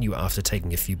continue after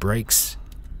taking a few breaks.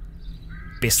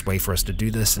 Best way for us to do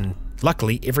this, and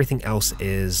luckily everything else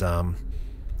is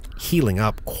healing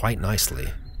up quite nicely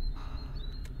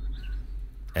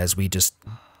as we just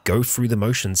go through the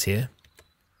motions here.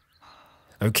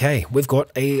 Okay, we've got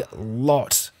a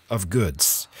lot of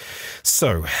goods.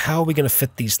 So how are we going to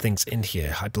fit these things in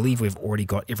here? I believe we've already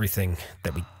got everything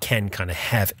that we can kind of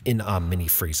have in our mini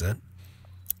freezer.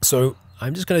 So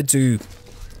I'm just going to do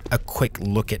a quick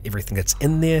look at everything that's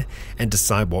in there and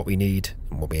decide what we need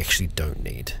and what we actually don't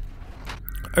need.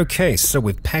 Okay, so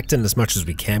we've packed in as much as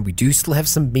we can. We do still have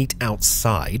some meat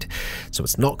outside, so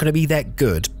it's not going to be that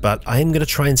good, but I am going to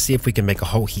try and see if we can make a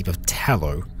whole heap of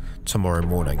tallow tomorrow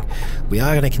morning. We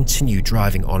are going to continue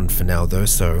driving on for now though,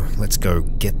 so let's go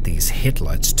get these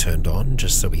headlights turned on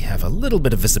just so we have a little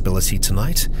bit of visibility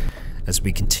tonight as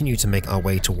we continue to make our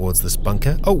way towards this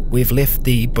bunker. Oh, we've left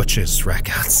the butcher's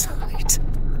rack outside.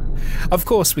 Of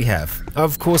course we have.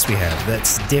 Of course we have.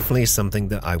 That's definitely something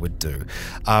that I would do.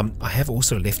 I have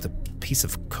also left a piece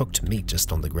of cooked meat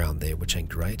just on the ground there, which ain't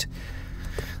great.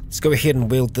 Let's go ahead and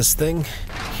wield this thing,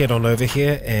 head on over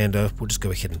here, and we'll just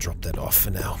go ahead and drop that off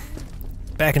for now.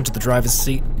 Back into the driver's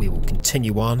seat, we will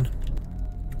continue on,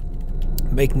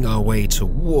 making our way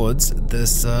towards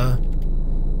this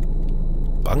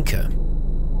bunker.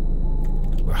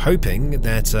 We're hoping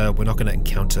that we're not going to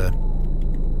encounter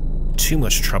too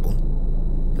much trouble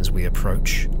as we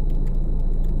approach.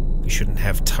 We shouldn't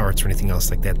have turrets or anything else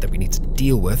like that we need to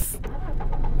deal with,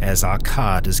 as our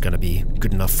card is going to be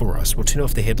good enough for us. We'll turn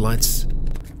off the headlights,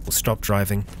 we'll stop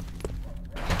driving,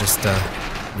 we'll just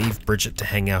leave Bridget to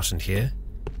hang out in here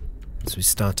as we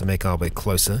start to make our way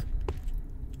closer.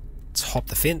 Let's hop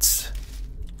the fence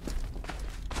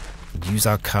and use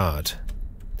our card.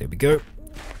 There we go.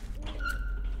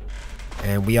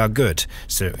 And we are good.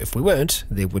 So if we weren't,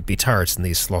 there would be turrets in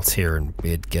these slots here and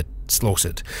we'd get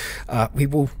slaughtered. We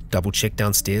will double check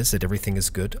downstairs that everything is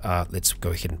good. Let's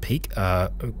go ahead and peek.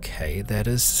 Okay, that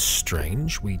is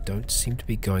strange. We don't seem to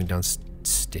be going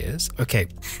downstairs. Okay,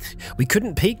 we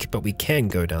couldn't peek, but we can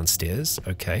go downstairs.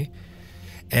 Okay,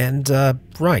 and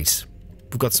right,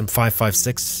 we've got some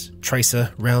 5.56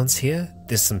 tracer rounds here.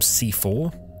 There's some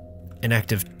C4, an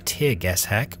active tear gas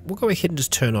hack. We'll go ahead and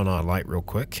just turn on our light real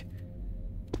quick.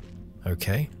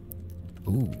 Okay.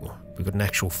 Ooh, we've got an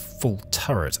actual full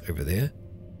turret over there.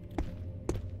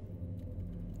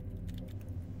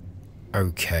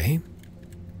 Okay.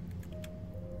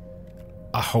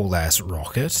 A whole ass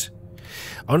rocket.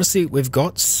 Honestly, we've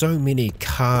got so many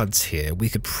cards here, we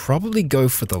could probably go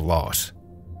for the lot.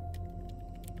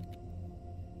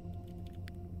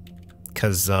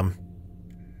 Because,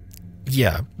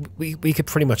 yeah, we could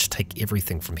pretty much take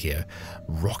everything from here.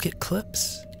 Rocket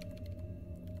clips?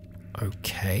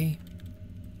 Okay.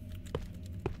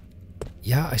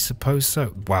 Yeah, I suppose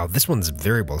so. Wow, this one's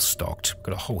very well stocked.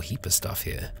 Got a whole heap of stuff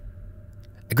here.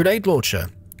 A grenade launcher.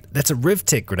 That's a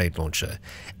RivTech grenade launcher.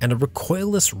 And a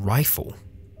recoilless rifle.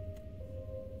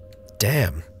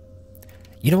 Damn.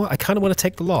 You know what? I kind of want to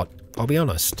take the lot. I'll be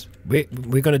honest. We're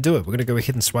going to do it. We're going to go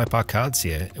ahead and swipe our cards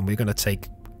here. And we're going to take...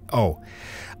 Oh.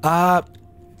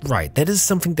 Right. That is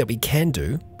something that we can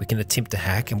do. We can attempt to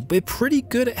hack. And we're pretty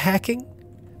good at hacking.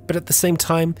 But at the same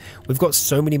time, we've got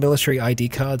so many military ID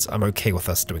cards, I'm okay with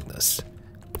us doing this.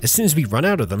 As soon as we run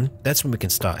out of them, that's when we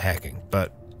can start hacking.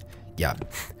 But yeah,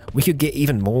 we could get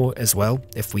even more as well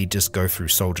if we just go through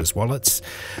soldiers' wallets.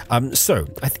 So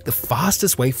I think the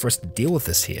fastest way for us to deal with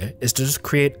this here is to just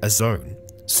create a zone.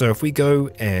 So if we go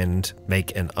and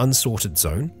make an unsorted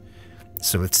zone,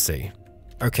 so let's see.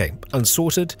 Okay,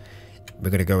 unsorted,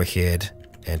 we're going to go ahead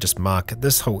and just mark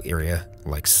this whole area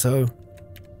like so.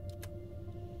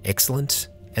 Excellent.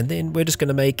 And then we're just going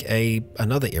to make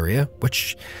another area,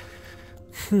 which,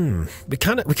 we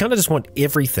kind of just want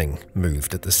everything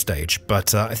moved at this stage.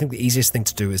 But I think the easiest thing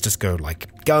to do is just go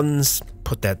like guns,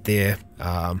 put that there.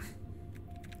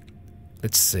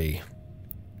 Let's see.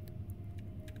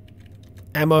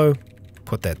 Ammo,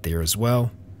 put that there as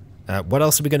well. What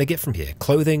else are we going to get from here?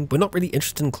 Clothing. We're not really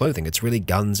interested in clothing. It's really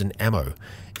guns and ammo.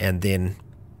 And then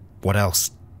what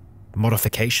else?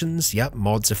 Modifications. Yep,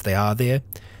 mods if they are there.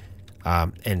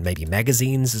 And maybe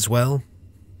magazines as well.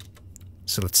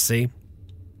 So let's see.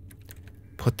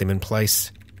 Put them in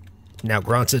place. Now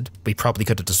granted, we probably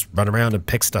could have just run around and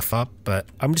picked stuff up, but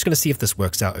I'm just going to see if this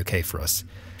works out okay for us.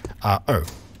 Oh,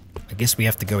 I guess we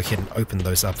have to go ahead and open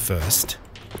those up first.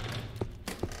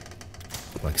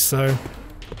 Like so.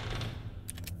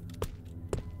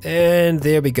 And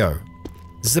there we go.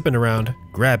 Zipping around,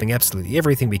 grabbing absolutely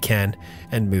everything we can,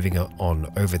 and moving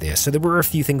on over there. So there were a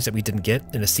few things that we didn't get,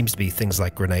 and it seems to be things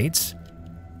like grenades.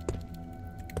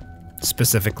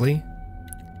 Specifically.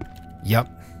 Yep.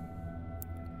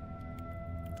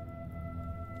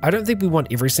 I don't think we want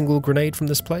every single grenade from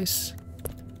this place.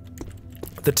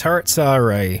 The turrets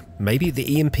are maybe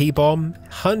the EMP bomb,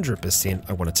 100%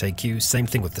 I want to take you. Same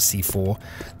thing with the C4.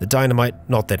 The dynamite,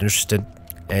 not that interested.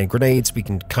 And grenades we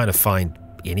can kind of find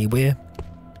anywhere.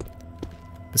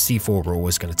 The C4 we're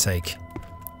always going to take.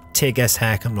 Tear gas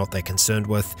hack, I'm not that concerned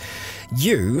with.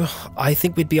 You, I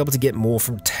think we'd be able to get more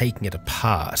from taking it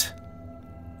apart.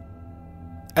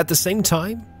 At the same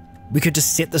time, we could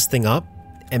just set this thing up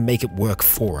and make it work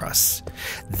for us.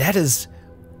 That is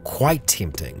quite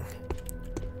tempting.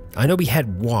 I know we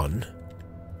had one,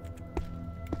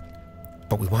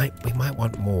 but we might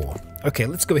want more. Okay,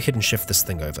 let's go ahead and shift this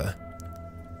thing over.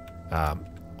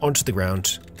 Onto the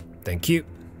ground. Thank you.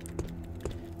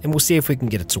 And we'll see if we can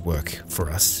get it to work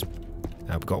for us.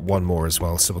 We've got one more as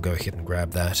well, so we'll go ahead and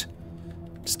grab that.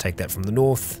 Just take that from the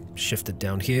north, shift it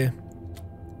down here.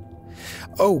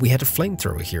 Oh, we had a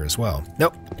flamethrower here as well.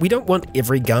 Now, we don't want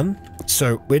every gun,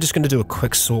 so we're just going to do a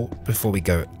quick sort before we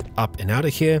go up and out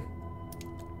of here.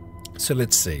 So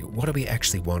let's see, what do we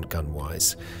actually want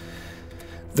gun-wise?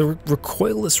 The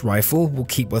recoilless rifle we'll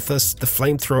keep with us. The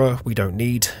flamethrower we don't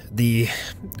need. The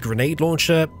grenade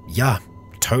launcher, yeah,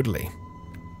 totally.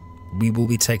 We will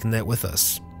be taking that with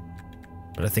us.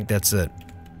 But I think that's it.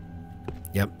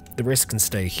 Yep, the rest can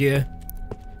stay here.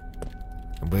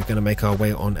 And we're going to make our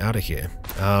way on out of here.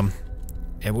 And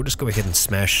we'll just go ahead and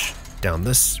smash down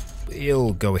this.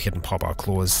 We'll go ahead and pop our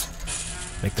claws.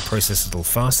 Make the process a little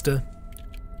faster.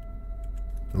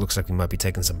 It looks like we might be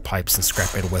taking some pipes and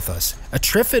scrap metal with us. A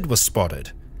Triffid was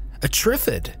spotted. A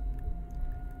Triffid.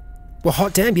 Well,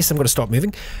 hot damn, yes, I'm going to stop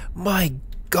moving. My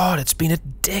God, it's been a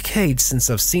decade since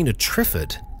I've seen a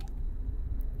Triffid.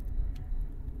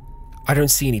 I don't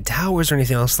see any towers or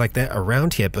anything else like that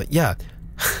around here, but yeah.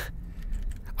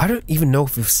 I don't even know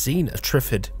if we've seen a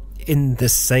Triffid in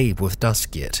this save with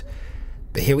Dusk yet.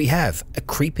 But here we have a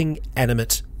creeping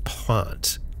animate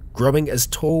plant, growing as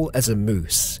tall as a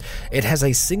moose. It has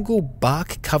a single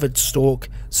bark-covered stalk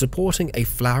supporting a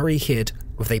flowery head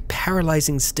with a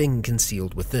paralyzing sting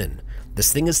concealed within.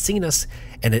 This thing has seen us,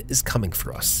 and it is coming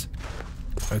for us.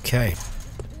 Okay.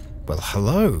 Well,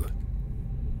 hello.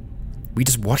 We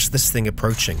just watched this thing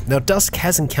approaching. Now, Dusk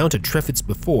has encountered Triffids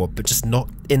before, but just not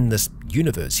in this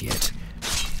universe yet.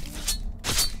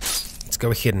 Let's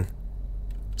go ahead and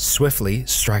swiftly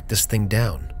strike this thing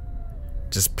down.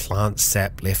 Just plant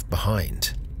sap left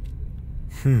behind.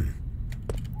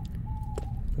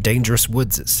 Dangerous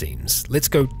woods, it seems. Let's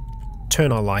go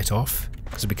turn our light off,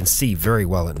 because we can see very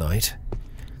well at night.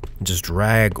 And just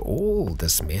drag all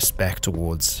this mess back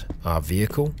towards our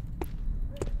vehicle.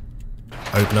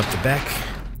 Open up the back,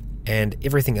 and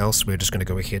everything else we're just going to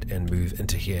go ahead and move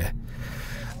into here.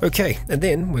 Okay, and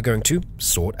then we're going to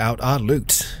sort out our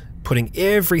loot, putting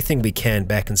everything we can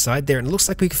back inside there, and it looks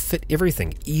like we can fit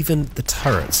everything, even the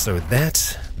turrets, so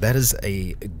that is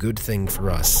a good thing for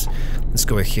us. Let's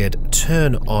go ahead,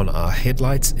 turn on our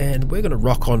headlights, and we're going to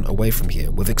rock on away from here.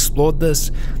 We've explored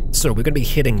this, so we're going to be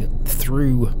heading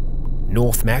through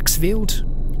North Maxfield.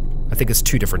 I think it's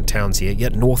two different towns here,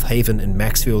 yet North Haven and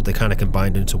Maxfield, they're kind of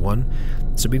combined into one.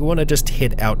 So we want to just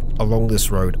head out along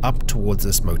this road up towards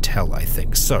this motel, I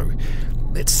think. So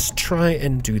let's try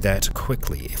and do that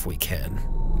quickly if we can.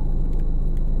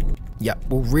 Yeah,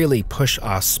 we'll really push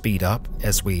our speed up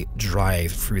as we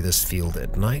drive through this field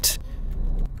at night.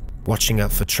 Watching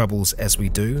out for troubles as we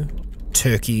do.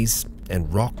 Turkeys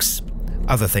and rocks,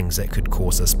 other things that could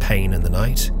cause us pain in the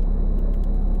night.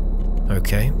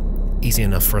 Okay. Easy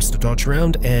enough for us to dodge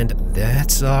around, and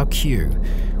that's our cue.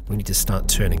 We need to start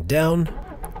turning down,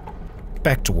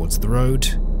 back towards the road,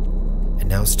 and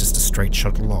now it's just a straight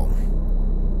shot along.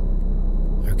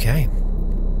 Okay.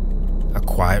 A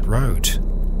quiet road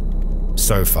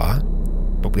so far,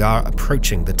 but we are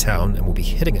approaching the town and we'll be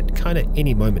hitting it kind of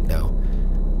any moment now.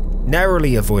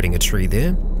 Narrowly avoiding a tree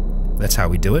there. That's how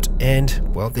we do it.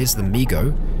 And, well, there's the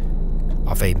Migo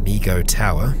of a Migo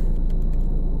tower.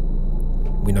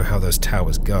 We know how those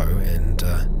towers go, and,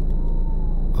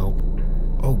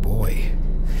 oh boy.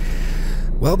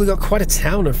 Well, we got quite a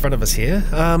town in front of us here.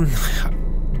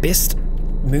 Best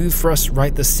move for us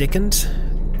right this second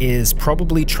is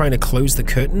probably trying to close the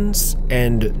curtains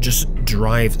and just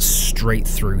drive straight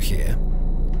through here.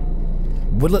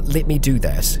 Will it let me do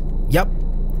that? Yep,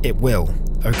 it will.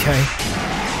 Okay.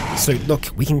 So, look,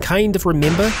 we can kind of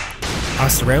remember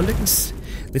our surroundings.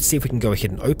 Let's see if we can go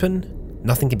ahead and open.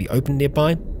 Nothing can be opened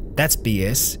nearby. That's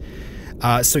BS.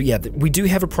 So yeah, we do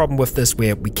have a problem with this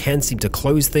where we can seem to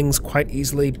close things quite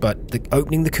easily, but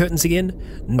opening the curtains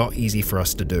again, not easy for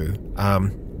us to do.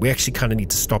 We actually kind of need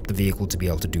to stop the vehicle to be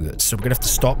able to do it. So we're going to have to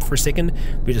stop for a second.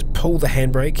 We just pull the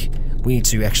handbrake. We need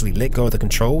to actually let go of the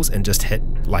controls and just hit,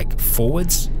 like,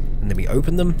 forwards, and then we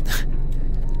open them.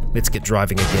 Let's get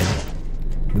driving again.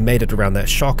 We made it around that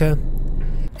shocker.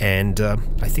 And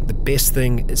I think the best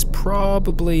thing is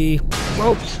probably,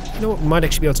 well, you know what, we might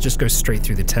actually be able to just go straight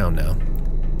through the town now.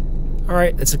 All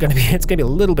right, it's gonna be a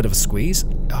little bit of a squeeze.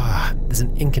 There's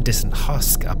an incandescent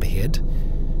husk up ahead.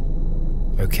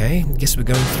 Okay, guess we're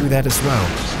going through that as well,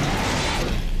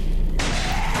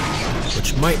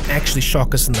 which might actually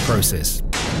shock us in the process.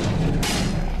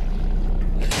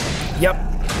 Yep,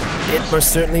 it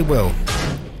most certainly will.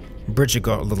 Bridget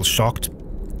got a little shocked.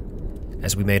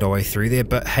 as we made our way through there,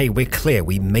 but hey, we're clear.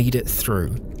 We made it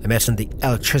through. Imagine the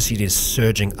electricity is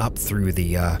surging up through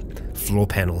the floor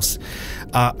panels.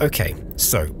 Okay,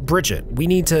 so Bridget, we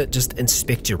need to just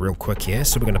inspect you real quick here.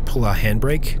 So we're going to pull our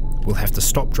handbrake. We'll have to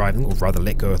stop driving, or rather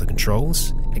let go of the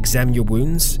controls. Examine your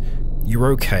wounds.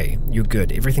 You're okay. You're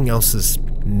good. Everything else is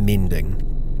mending.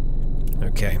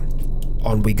 Okay,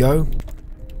 on we go.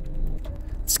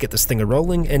 Let's get this thing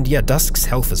a-rolling. And yeah, Dusk's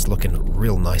health is looking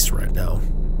real nice right now.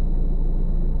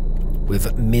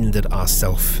 We've mended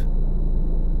ourselves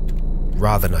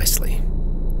rather nicely.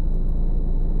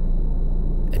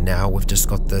 And now we've just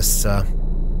got this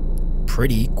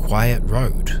pretty quiet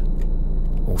road,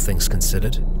 all things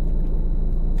considered.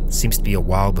 Seems to be a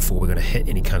while before we're going to hit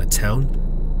any kind of town.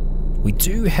 We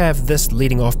do have this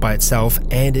leading off by itself,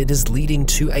 and it is leading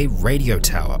to a radio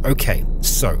tower. Okay,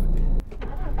 so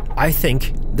I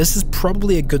think this is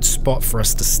probably a good spot for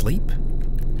us to sleep.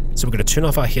 So we're going to turn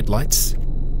off our headlights,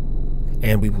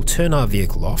 and we will turn our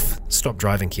vehicle off, stop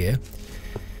driving here.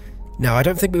 Now, I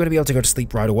don't think we're going to be able to go to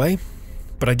sleep right away,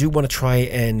 but I do want to try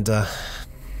and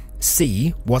see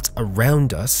what's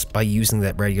around us by using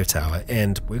that radio tower,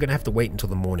 and we're going to have to wait until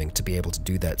the morning to be able to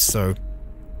do that. So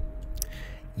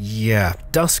yeah,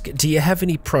 Dusk, do you have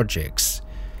any projects?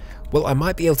 Well, I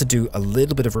might be able to do a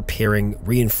little bit of repairing,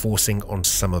 reinforcing on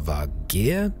some of our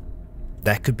gear.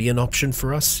 That could be an option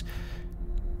for us.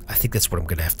 I think that's what I'm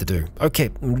going to have to do. Okay,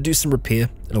 I'm going to do some repair,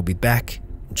 and I'll be back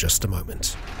in just a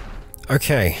moment.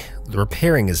 Okay, the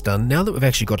repairing is done. Now that we've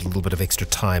actually got a little bit of extra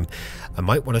time, I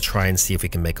might want to try and see if we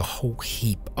can make a whole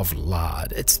heap of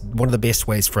lard. It's one of the best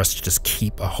ways for us to just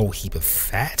keep a whole heap of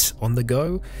fat on the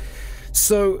go.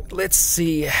 So let's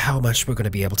see how much we're going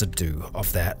to be able to do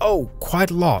of that. Oh, quite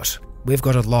a lot. We've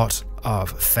got a lot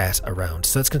of fat around.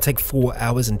 So it's going to take 4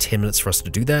 hours and 10 minutes for us to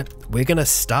do that. We're going to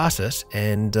start it,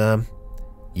 and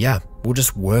yeah, we'll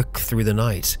just work through the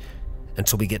night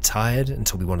until we get tired,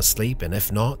 until we want to sleep, and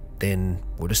if not, then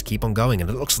we'll just keep on going. And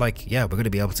it looks like, yeah, we're going to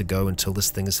be able to go until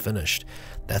this thing is finished.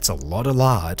 That's a lot of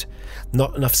lard.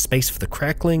 Not enough space for the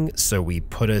crackling, so we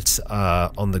put it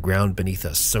on the ground beneath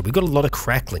us. So we've got a lot of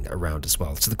crackling around as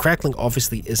well. So the crackling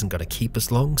obviously isn't going to keep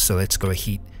us long, so let's go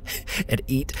ahead and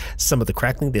eat some of the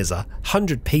crackling. There's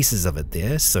 100 pieces of it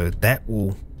there, so that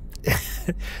will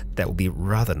that will be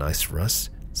rather nice for us.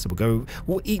 So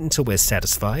we'll eat until we're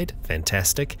satisfied.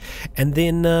 Fantastic. And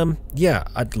then, yeah,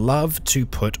 I'd love to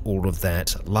put all of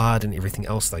that lard and everything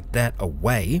else like that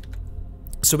away.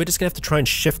 So we're just going to have to try and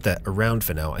shift that around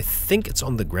for now. I think it's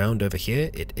on the ground over here.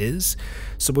 It is.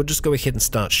 So we'll just go ahead and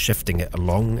start shifting it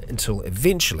along until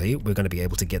eventually we're going to be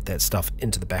able to get that stuff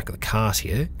into the back of the cart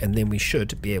here. And then we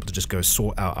should be able to just go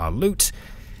sort out our loot.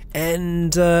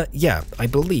 And yeah, I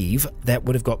believe that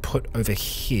would have got put over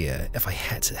here if I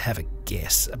had to have a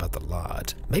guess about the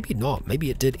lard. Maybe not. Maybe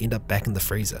it did end up back in the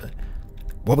freezer.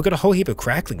 Well, we've got a whole heap of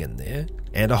crackling in there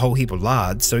and a whole heap of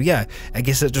lard. So yeah, I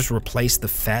guess it just replaced the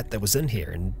fat that was in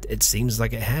here, and it seems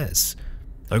like it has.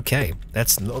 Okay,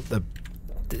 that's not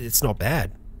it's not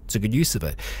bad. It's a good use of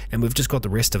it. And we've just got the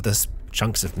rest of this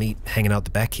chunks of meat hanging out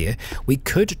the back here. We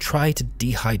could try to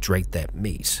dehydrate that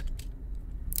meat.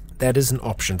 That is an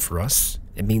option for us.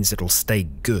 It means it'll stay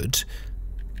good.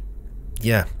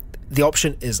 Yeah, the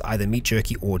option is either meat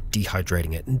jerky or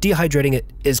dehydrating it. And dehydrating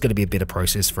it is going to be a better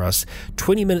process for us.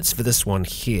 20 minutes for this one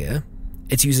here.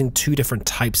 It's using 2 different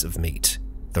types of meat,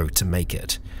 though, to make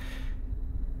it.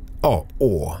 Oh,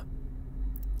 or...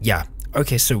 yeah,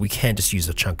 okay, so we can just use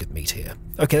a chunk of meat here.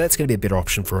 Okay, that's going to be a better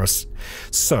option for us.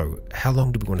 So, how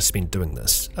long do we want to spend doing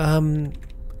this?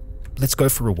 Let's go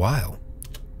for a while.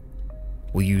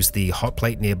 We'll use the hot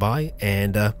plate nearby,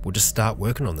 and we'll just start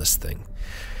working on this thing.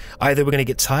 Either we're going to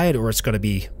get tired or it's going to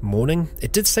be morning.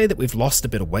 It did say that we've lost a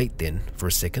bit of weight then for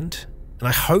a second. And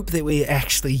I hope that we're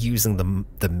actually using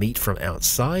the meat from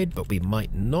outside, but we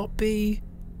might not be.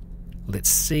 Let's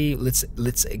see.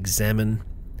 Let's examine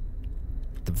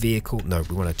the vehicle. No,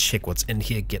 we want to check what's in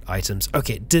here, get items.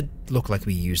 Okay, it did look like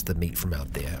we used the meat from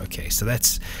out there. Okay, so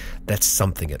that's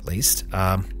something at least.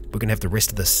 We're going to have the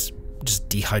rest of this just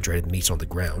dehydrated meat on the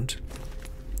ground.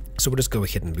 So we'll just go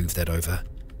ahead and move that over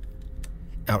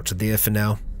out to there for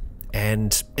now.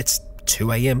 And it's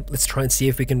 2 AM. Let's try and see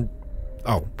if we can...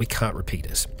 oh, we can't repeat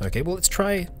it. Okay, well, let's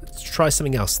try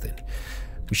something else then.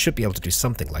 We should be able to do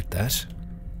something like that.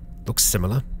 Looks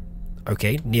similar.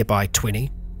 Okay, nearby 20.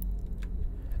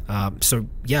 So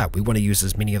yeah, we want to use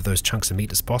as many of those chunks of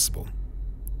meat as possible.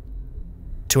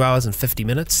 2 hours and 50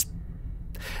 minutes.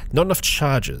 Not enough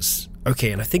charges.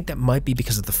 Okay, and I think that might be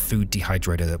because of the food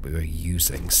dehydrator that we were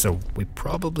using. So we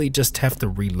probably just have to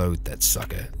reload that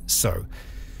sucker. So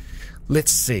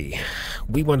Let's see.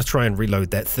 We want to try and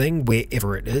reload that thing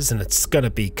wherever it is, and it's going to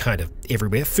be kind of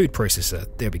everywhere. Food processor.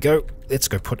 There we go. Let's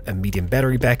go put a medium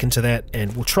battery back into that,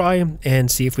 and we'll try and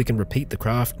see if we can repeat the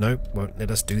craft. Nope, won't let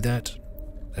us do that.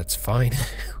 That's fine.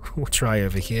 We'll try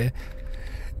over here.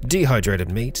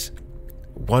 Dehydrated meat.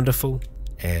 Wonderful.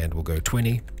 And we'll go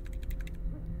 20.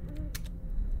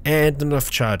 And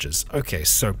enough charges. Okay,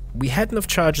 so we had enough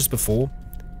charges before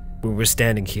when we were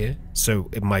standing here, so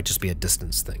it might just be a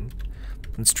distance thing.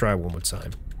 Let's try one more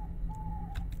time.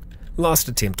 Last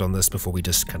attempt on this before we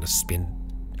just kind of spend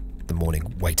the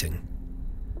morning waiting.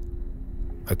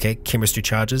 Okay, chemistry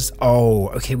charges. Oh,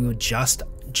 okay, we were just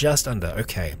under.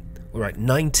 Okay, alright,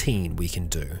 19 we can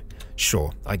do.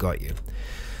 Sure, I got you.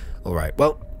 Alright,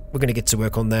 well, we're going to get to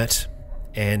work on that,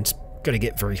 and going to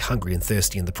get very hungry and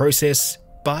thirsty in the process,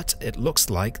 but it looks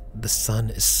like the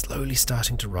sun is slowly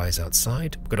starting to rise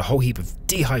outside. We've got a whole heap of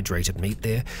dehydrated meat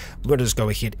there. We're going to just go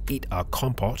ahead, eat our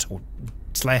compote, or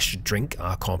 / drink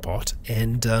our compote,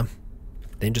 and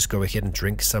then just go ahead and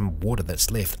drink some water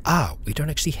that's left. Ah, we don't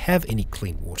actually have any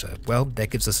clean water. Well, that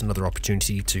gives us another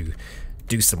opportunity to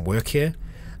do some work here.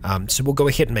 So we'll go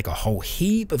ahead and make a whole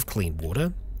heap of clean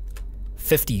water.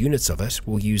 50 units of it.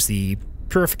 We'll use the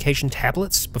purification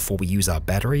tablets before we use our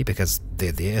battery because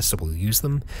they're there, so we'll use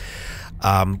them.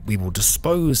 We will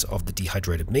dispose of the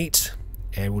dehydrated meat,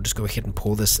 and we'll just go ahead and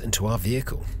pour this into our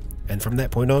vehicle. And from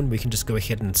that point on, we can just go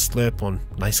ahead and slurp on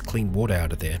nice clean water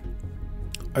out of there.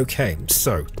 Okay,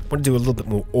 so I want to do a little bit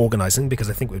more organizing because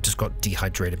I think we've just got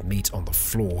dehydrated meat on the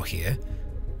floor here.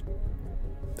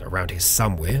 Around here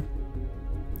somewhere.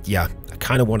 Yeah, I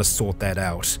kind of want to sort that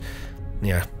out.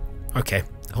 Yeah, okay,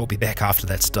 I'll be back after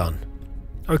that's done.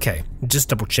 Okay, just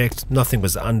double checked, nothing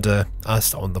was under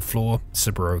us on the floor,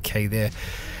 so we're okay there.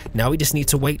 Now we just need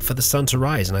to wait for the sun to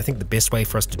rise, and I think the best way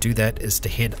for us to do that is to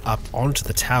head up onto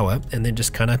the tower and then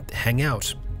just kind of hang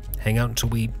out until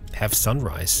we have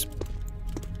sunrise.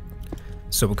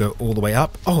 So we'll go all the way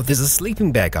up. Oh, there's a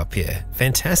sleeping bag up here.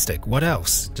 Fantastic. What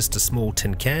else? Just a small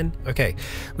tin can. Okay,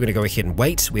 we're going to go ahead and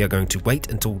wait. We are going to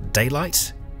wait until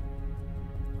daylight.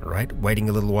 Alright, waiting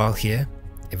a little while here.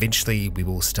 Eventually we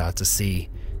will start to see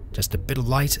just a bit of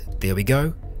light. There we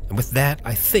go. And with that,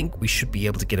 I think we should be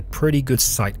able to get a pretty good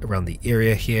sight around the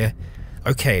area here.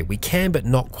 Okay, we can, but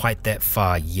not quite that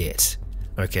far yet.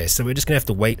 Okay, so we're just going to have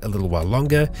to wait a little while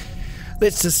longer.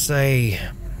 Let's just say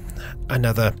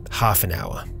another half an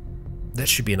hour. That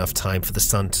should be enough time for the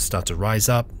sun to start to rise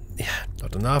up. Yeah,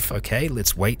 not enough. Okay,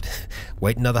 let's wait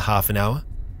another half an hour.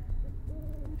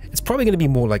 It's probably going to be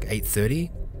more like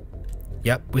 8:30.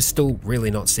 Yep, we're still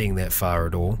really not seeing that far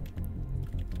at all.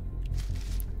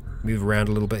 Move around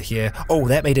a little bit here. Oh,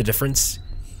 that made a difference.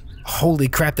 Holy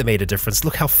crap, that made a difference.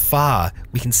 Look how far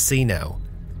we can see now.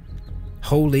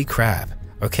 Holy crap.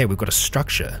 Okay, we've got a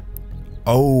structure.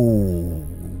 Oh,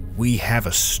 we have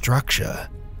a structure.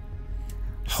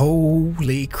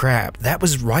 Holy crap, that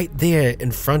was right there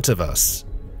in front of us.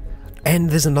 And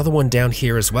there's another one down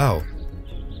here as well.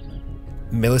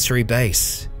 Military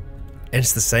base. And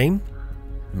it's the same?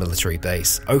 Military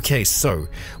base. Okay, so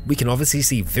we can obviously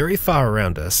see very far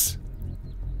around us.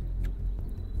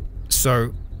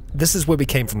 So this is where we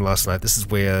came from last night. This is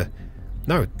where...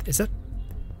 No, is that...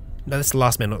 No, that's the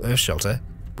Last Man on Earth shelter.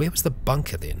 Where was the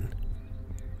bunker then?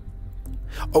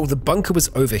 Oh, the bunker was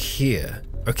over here.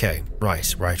 Okay,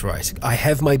 right. I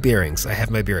have my bearings.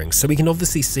 So we can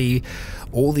obviously see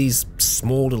all these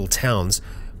small little towns.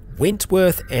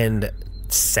 Wentworth and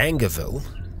Sangerville.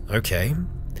 Okay.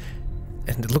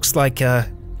 And it looks like,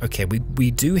 okay,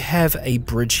 we do have a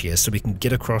bridge here so we can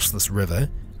get across this river.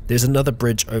 There's another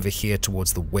bridge over here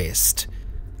towards the west.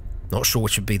 Not sure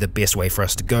which would be the best way for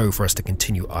us to go, for us to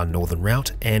continue our northern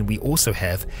route. And we also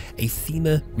have a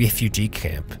FEMA refugee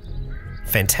camp.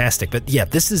 Fantastic. But yeah,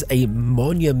 this is a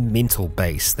monumental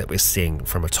base that we're seeing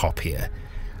from atop here.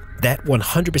 That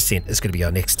 100% is going to be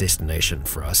our next destination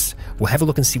for us. We'll have a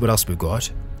look and see what else we've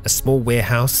got. A small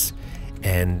warehouse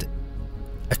and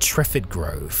a Triffid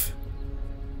grove.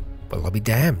 Well, I'll be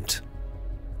damned.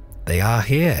 They are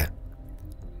here.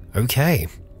 Okay.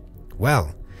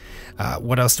 Well,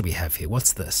 what else do we have here?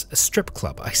 What's this? A strip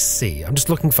club. I see. I'm just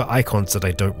looking for icons that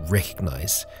I don't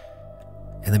recognize.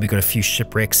 And then we've got a few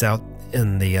shipwrecks out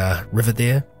in the river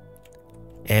there.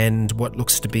 And what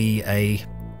looks to be a...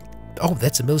 Oh,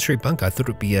 that's a military bunker. I thought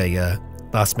it would be a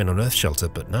Last Man on Earth shelter,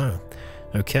 but no.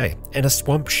 Okay. And a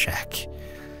swamp shack.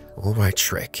 All right,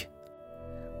 Shrek.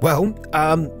 Well,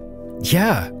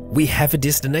 yeah, we have a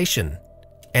destination.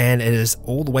 And it is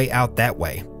all the way out that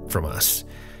way from us.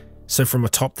 So from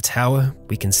atop the tower,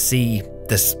 we can see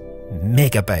this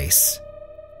mega base.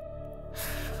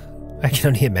 I can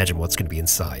only imagine what's going to be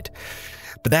inside.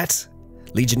 But that,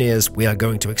 Legionnaires, we are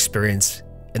going to experience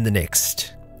in the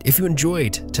next. If you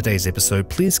enjoyed today's episode,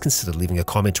 please consider leaving a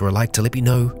comment or a like to let me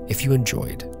know if you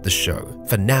enjoyed the show.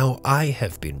 For now, I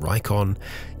have been Rycon.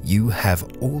 You have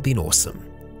all been awesome.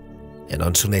 And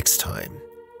until next time,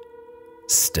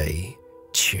 stay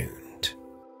tuned.